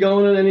 Can't be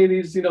going on any of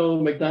these,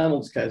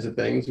 McDonald's kinds of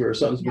things where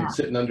something's been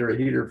sitting under a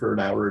heater for an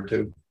hour or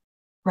two.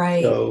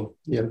 Right. So,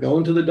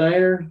 going to the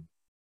diner,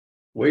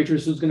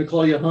 waitress is going to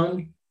call you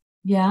hon.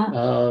 Yeah.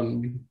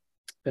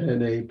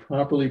 And a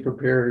properly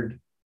prepared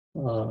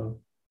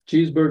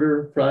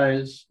cheeseburger,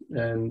 fries,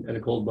 and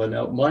a cold bun.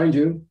 Now, mind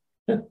you,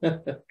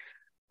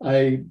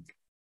 I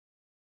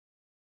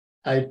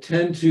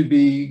tend to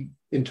be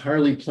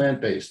entirely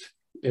plant-based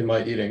in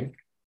my eating.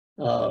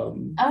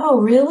 Oh,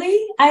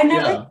 really? I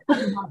never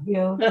thought about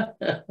you.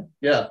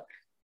 Yeah.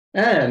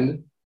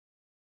 And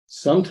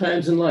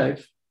sometimes in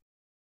life,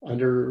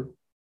 under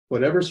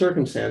whatever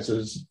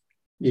circumstances,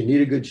 you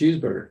need a good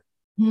cheeseburger.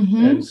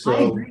 Mm-hmm. And so,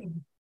 I agree.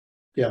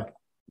 Yeah.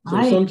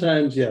 So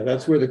sometimes,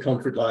 that's where the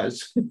comfort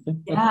lies.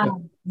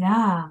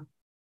 Yeah.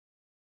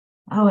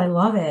 Oh, I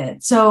love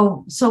it.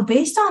 So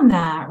based on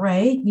that,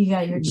 right? You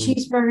got your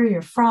cheeseburger,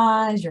 your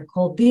fries, your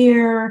cold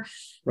beer.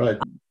 Right.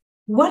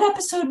 What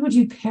episode would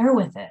you pair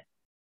with it?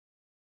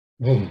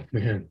 Oh,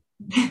 man.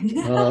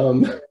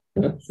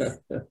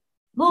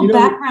 Little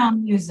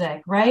background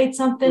music, right?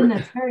 Something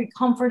that's very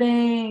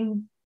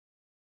comforting.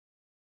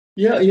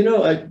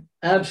 Yeah,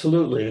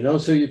 absolutely.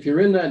 So if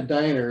you're in that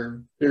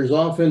diner, there's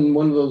often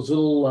one of those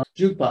little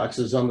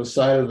jukeboxes on the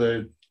side of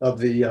the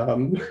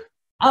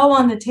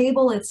on the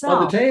table itself.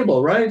 On the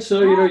table, right?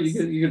 So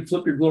you could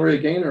flip your Gloria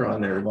Gaynor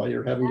on there while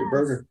you're having your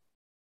burger.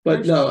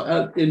 But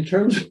no, in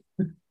terms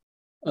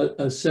of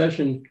a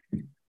session,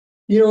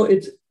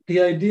 it's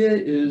the idea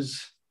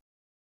is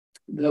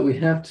that we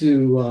have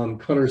to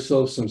cut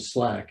ourselves some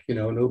slack.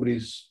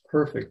 Nobody's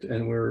perfect,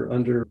 and we're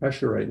under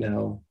pressure right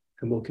now,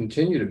 and will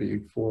continue to be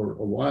for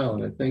a while.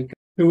 And I think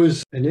there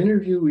was an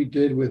interview we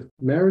did with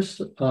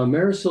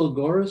Marisol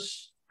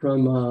Goris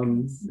from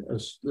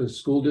a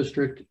school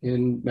district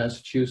in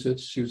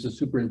Massachusetts. She was the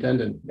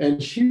superintendent,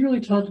 and she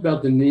really talked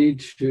about the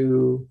need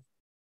to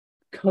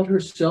cut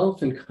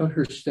herself and cut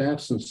her staff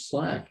some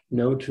slack,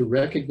 to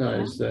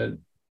recognize that,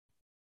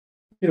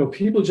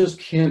 people just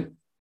can't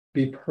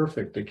be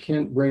perfect. They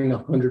can't bring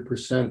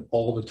 100%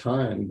 all the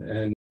time.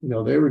 And,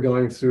 they were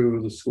going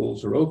through, the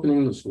schools are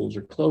opening, the schools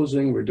are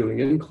closing, we're doing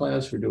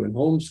in-class, we're doing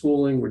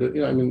homeschooling, we're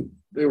doing,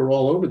 they were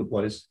all over the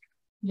place.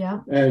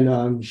 Yeah.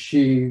 And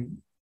she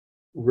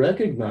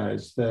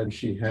recognized that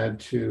she had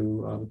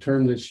to, the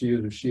term that she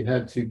used, she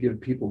had to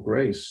give people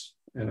grace.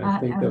 And I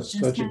think that's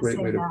such a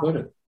great way to put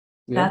it.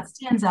 Yeah. That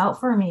stands out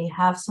for me.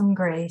 Have some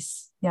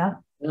grace. Yeah.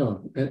 Yeah.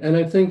 And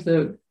I think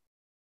that,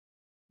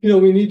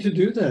 we need to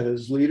do that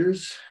as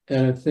leaders.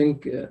 And I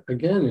think,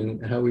 again, in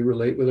how we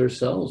relate with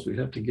ourselves, we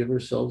have to give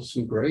ourselves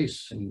some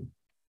grace and,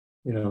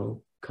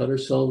 cut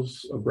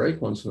ourselves a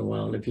break once in a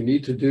while. And if you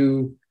need to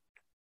do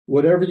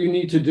whatever you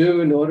need to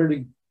do in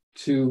order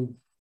to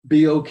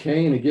be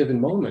okay in a given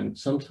moment,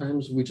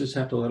 sometimes we just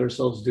have to let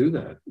ourselves do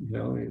that.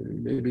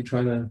 Maybe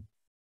trying to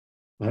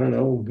I don't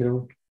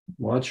know,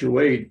 watch your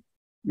weight,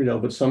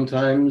 but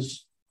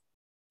sometimes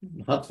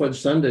hot fudge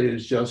sundae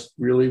is just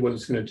really what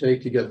it's going to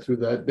take to get through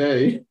that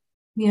day.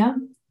 Yeah.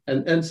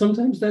 And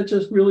sometimes that's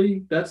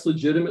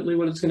legitimately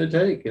what it's going to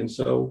take. And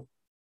so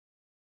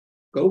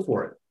go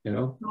for it,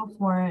 Go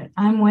for it.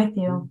 I'm with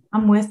you.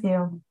 I'm with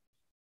you.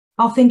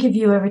 I'll think of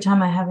you every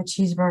time I have a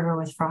cheeseburger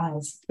with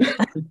fries.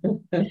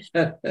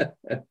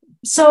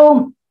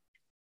 So,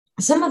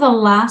 some of the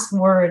last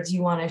words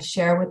you want to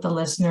share with the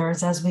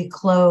listeners as we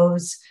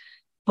close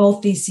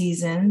both these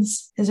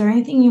seasons. Is there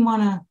anything you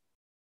want to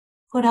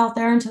put out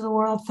there into the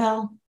world,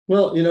 Phil?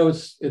 Well,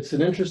 it's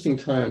an interesting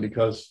time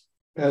because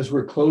as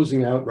we're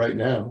closing out right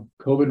now,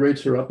 COVID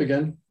rates are up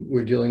again.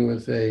 We're dealing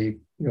with a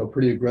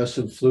pretty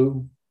aggressive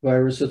flu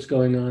virus that's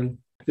going on.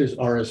 There's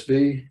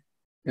RSV,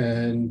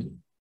 and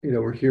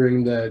we're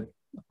hearing that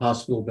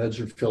hospital beds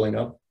are filling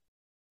up.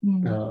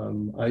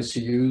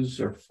 ICUs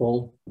are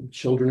full.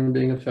 Children are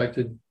being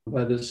affected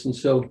by this, and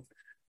so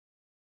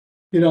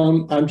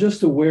I'm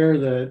just aware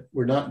that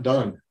we're not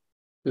done.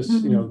 This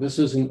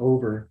isn't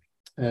over,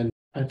 and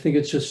I think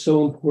it's just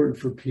so important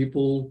for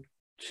people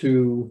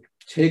to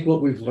take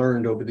what we've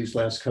learned over these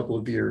last couple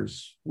of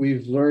years.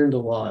 We've learned a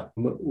lot.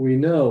 We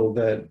know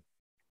that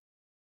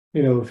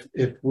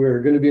if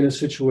we're going to be in a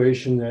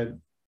situation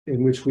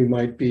in which we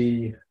might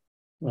be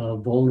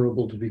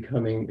vulnerable to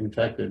becoming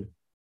infected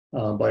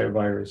by a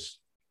virus,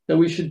 that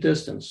we should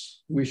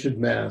distance, we should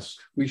mask,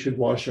 we should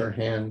wash our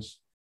hands.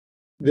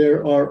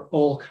 There are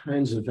all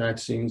kinds of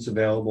vaccines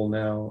available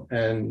now,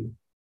 and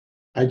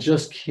I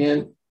just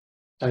can't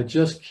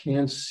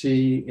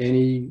see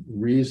any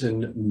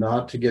reason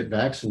not to get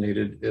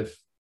vaccinated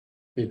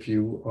if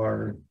you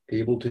are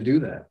able to do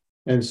that.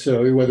 And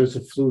so whether it's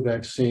a flu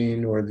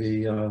vaccine or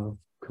the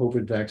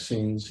COVID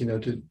vaccines,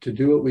 to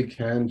do what we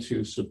can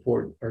to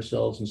support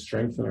ourselves and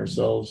strengthen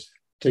ourselves,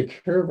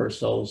 take care of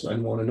ourselves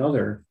and one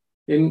another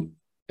in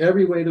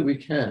every way that we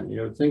can.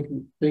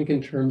 Think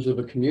in terms of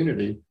a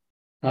community.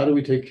 How do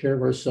we take care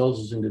of ourselves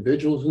as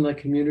individuals in that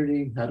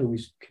community? How do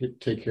we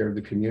take care of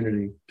the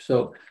community?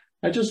 So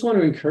I just want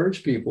to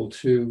encourage people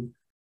to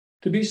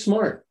be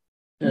smart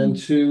and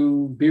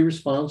to be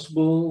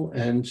responsible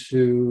and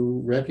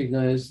to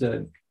recognize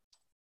that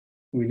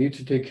we need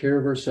to take care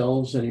of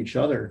ourselves and each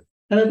other.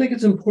 And I think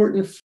it's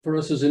important for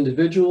us as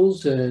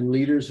individuals and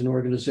leaders and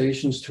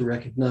organizations to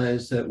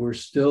recognize that we're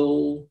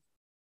still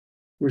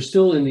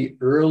in the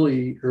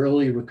early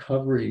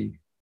recovery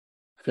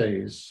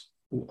phase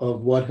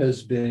of what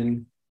has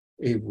been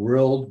a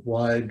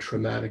worldwide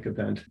traumatic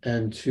event,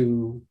 and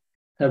to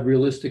have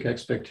realistic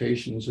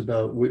expectations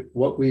about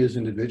what we as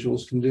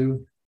individuals can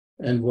do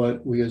and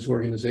what we as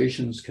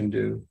organizations can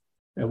do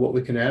and what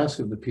we can ask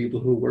of the people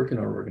who work in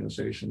our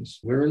organizations.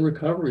 We're in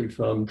recovery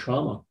from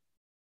trauma,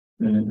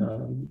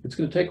 and it's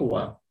going to take a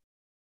while.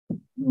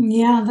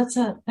 Yeah,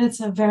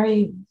 it's a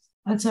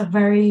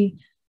very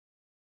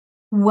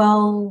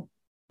well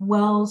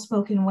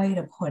spoken way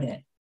to put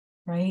it,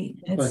 right?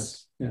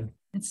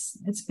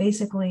 It's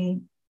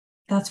basically,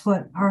 that's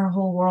what our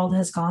whole world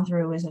has gone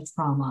through, is a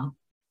trauma,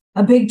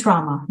 a big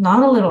trauma,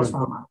 not a little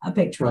trauma, a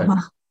big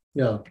trauma.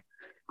 Right.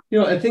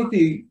 Yeah. I think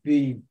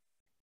the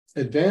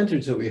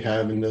advantage that we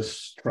have in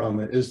this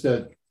trauma is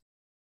that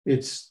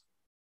it's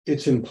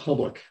in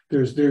public.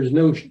 There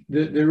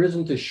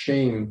isn't a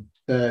shame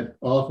that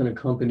often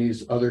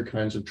accompanies other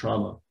kinds of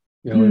trauma,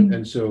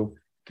 and so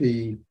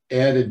the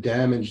added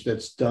damage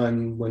that's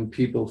done when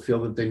people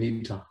feel that they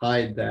need to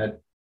hide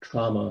that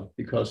trauma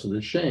because of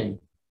the shame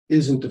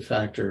isn't a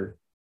factor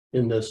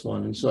in this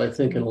one. And so I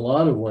think in a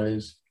lot of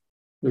ways,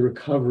 the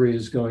recovery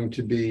is going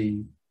to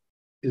be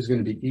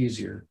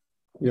easier.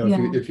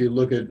 If you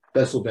look at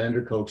Bessel van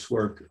der Kolk's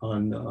work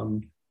on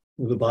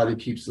The Body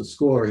Keeps the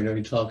Score,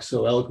 he talks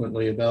so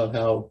eloquently about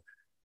how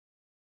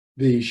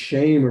the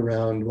shame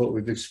around what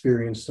we've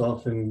experienced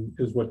often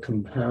is what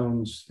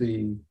compounds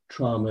the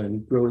trauma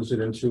and grows it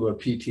into a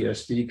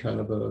PTSD kind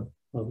of a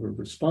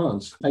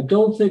response. I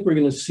don't think we're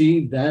going to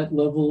see that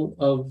level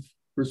of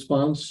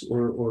response,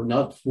 or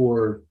not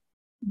for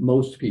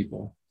most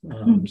people.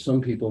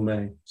 Some people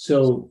may.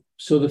 So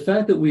the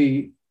fact that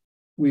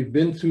we've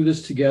been through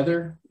this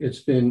together,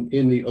 it's been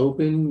in the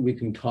open, we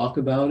can talk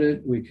about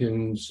it, we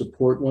can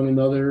support one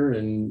another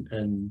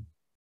and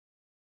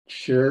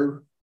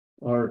share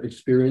our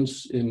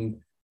experience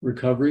in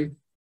recovery,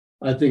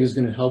 I think is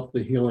going to help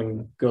the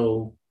healing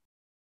go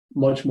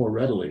much more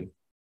readily.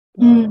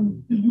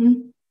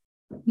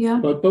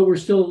 Yeah. But we're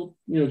still,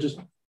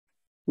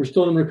 we're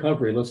still in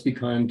recovery. Let's be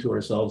kind to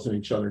ourselves and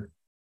each other.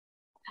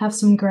 Have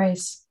some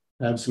grace.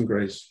 Have some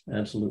grace.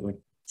 Absolutely.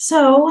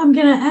 So I'm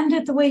going to end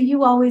it the way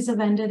you always have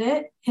ended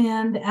it,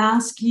 and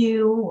ask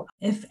you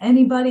if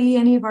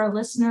any of our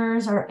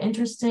listeners are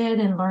interested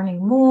in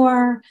learning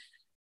more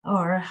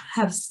or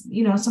have,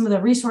 some of the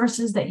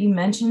resources that you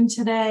mentioned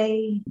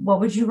today. What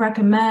would you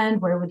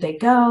recommend? Where would they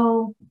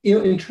go?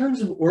 In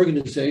terms of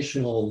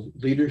organizational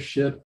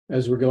leadership,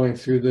 as we're going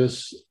through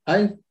this,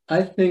 I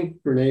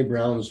think Brene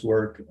Brown's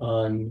work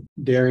on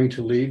daring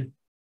to lead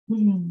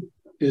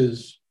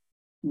is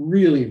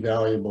really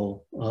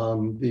valuable.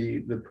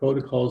 The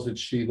protocols that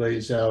she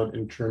lays out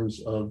in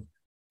terms of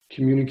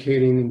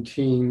communicating in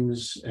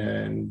teams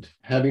and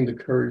having the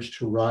courage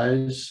to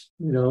rise,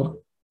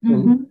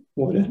 from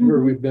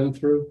whatever we've been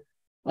through,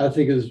 I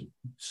think is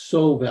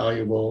so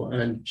valuable.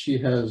 And she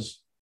has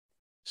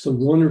some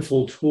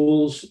wonderful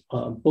tools,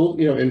 both,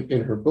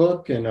 in her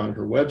book and on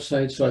her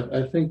website. So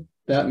I think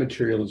that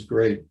material is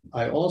great.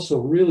 I also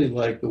really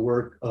like the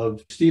work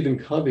of Stephen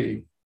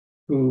Covey,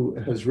 who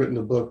has written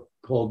a book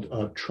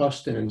called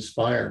Trust and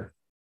Inspire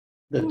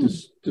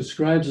that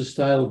describes a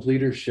style of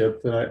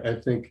leadership that I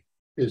think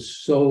is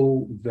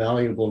so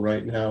valuable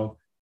right now,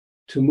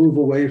 to move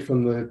away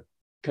from the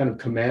kind of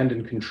command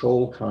and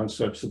control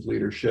concepts of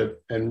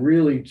leadership and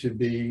really to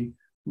be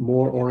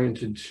more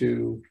oriented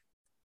to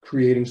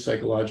creating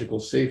psychological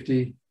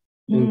safety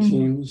in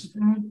teams,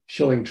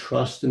 showing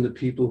trust in the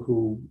people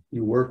who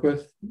you work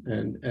with,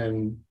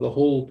 and the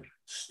whole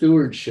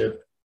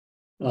stewardship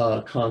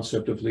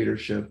concept of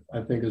leadership,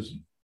 I think, is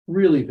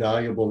really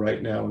valuable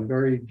right now and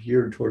very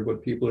geared toward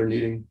what people are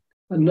needing.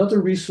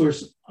 Another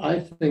resource I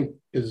think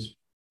is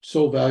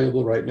so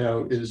valuable right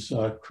now is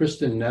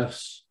Kristin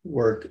Neff's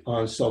work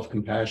on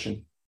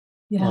self-compassion.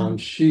 Yeah.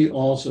 She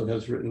also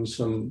has written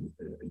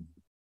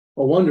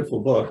a wonderful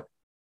book,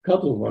 a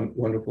couple of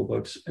wonderful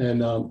books,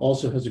 and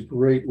also has a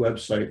great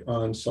website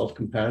on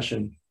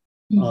self-compassion.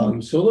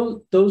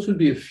 So those would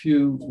be a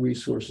few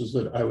resources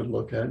that I would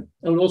look at.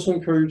 I would also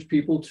encourage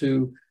people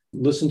to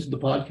listen to the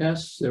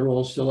podcasts. They're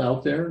all still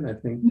out there. And I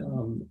think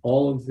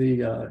all of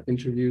the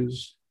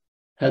interviews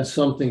had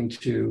something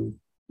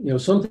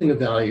something of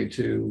value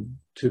to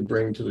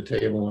bring to the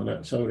table.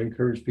 And so I would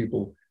encourage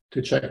people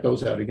to check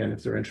those out again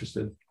if they're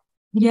interested.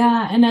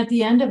 Yeah. And at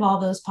the end of all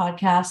those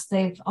podcasts,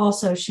 they've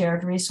also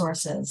shared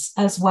resources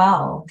as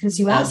well, because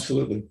you asked.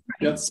 Absolutely.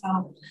 Right? Yep.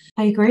 So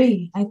I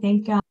agree. I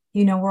think,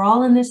 we're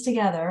all in this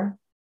together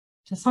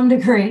to some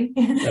degree.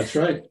 That's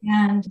right.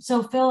 And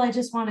so, Phil, I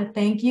just want to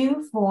thank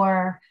you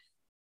for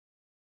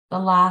the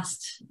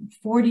last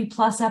 40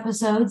 plus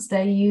episodes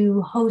that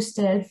you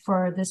hosted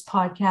for this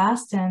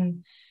podcast.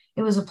 And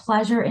it was a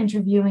pleasure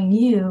interviewing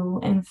you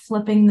and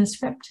flipping the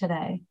script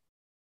today.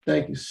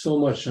 Thank you so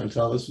much,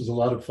 Chantal. This was a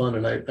lot of fun,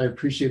 and I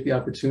appreciate the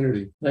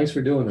opportunity. Thanks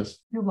for doing this.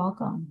 You're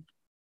welcome.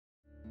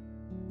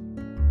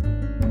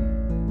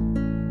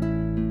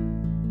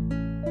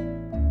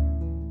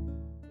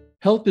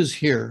 Help is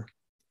here.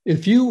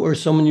 If you or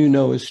someone you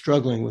know is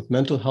struggling with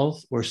mental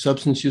health or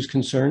substance use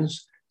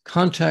concerns,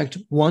 contact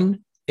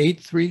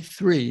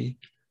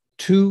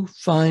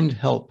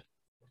 1-833-2-FIND-HELP.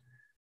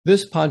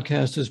 This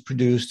podcast is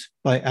produced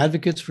by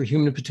Advocates for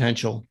Human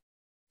Potential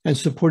and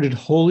supported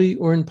wholly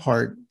or in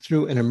part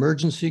through an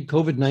emergency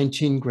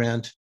COVID-19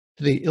 grant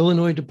to the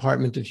Illinois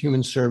Department of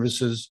Human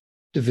Services,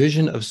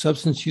 Division of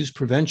Substance Use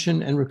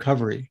Prevention and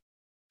Recovery,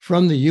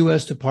 from the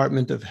U.S.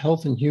 Department of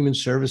Health and Human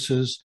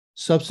Services,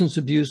 Substance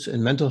Abuse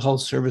and Mental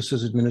Health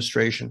Services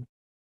Administration.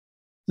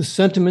 The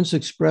sentiments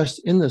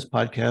expressed in this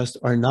podcast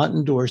are not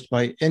endorsed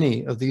by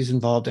any of these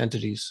involved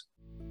entities.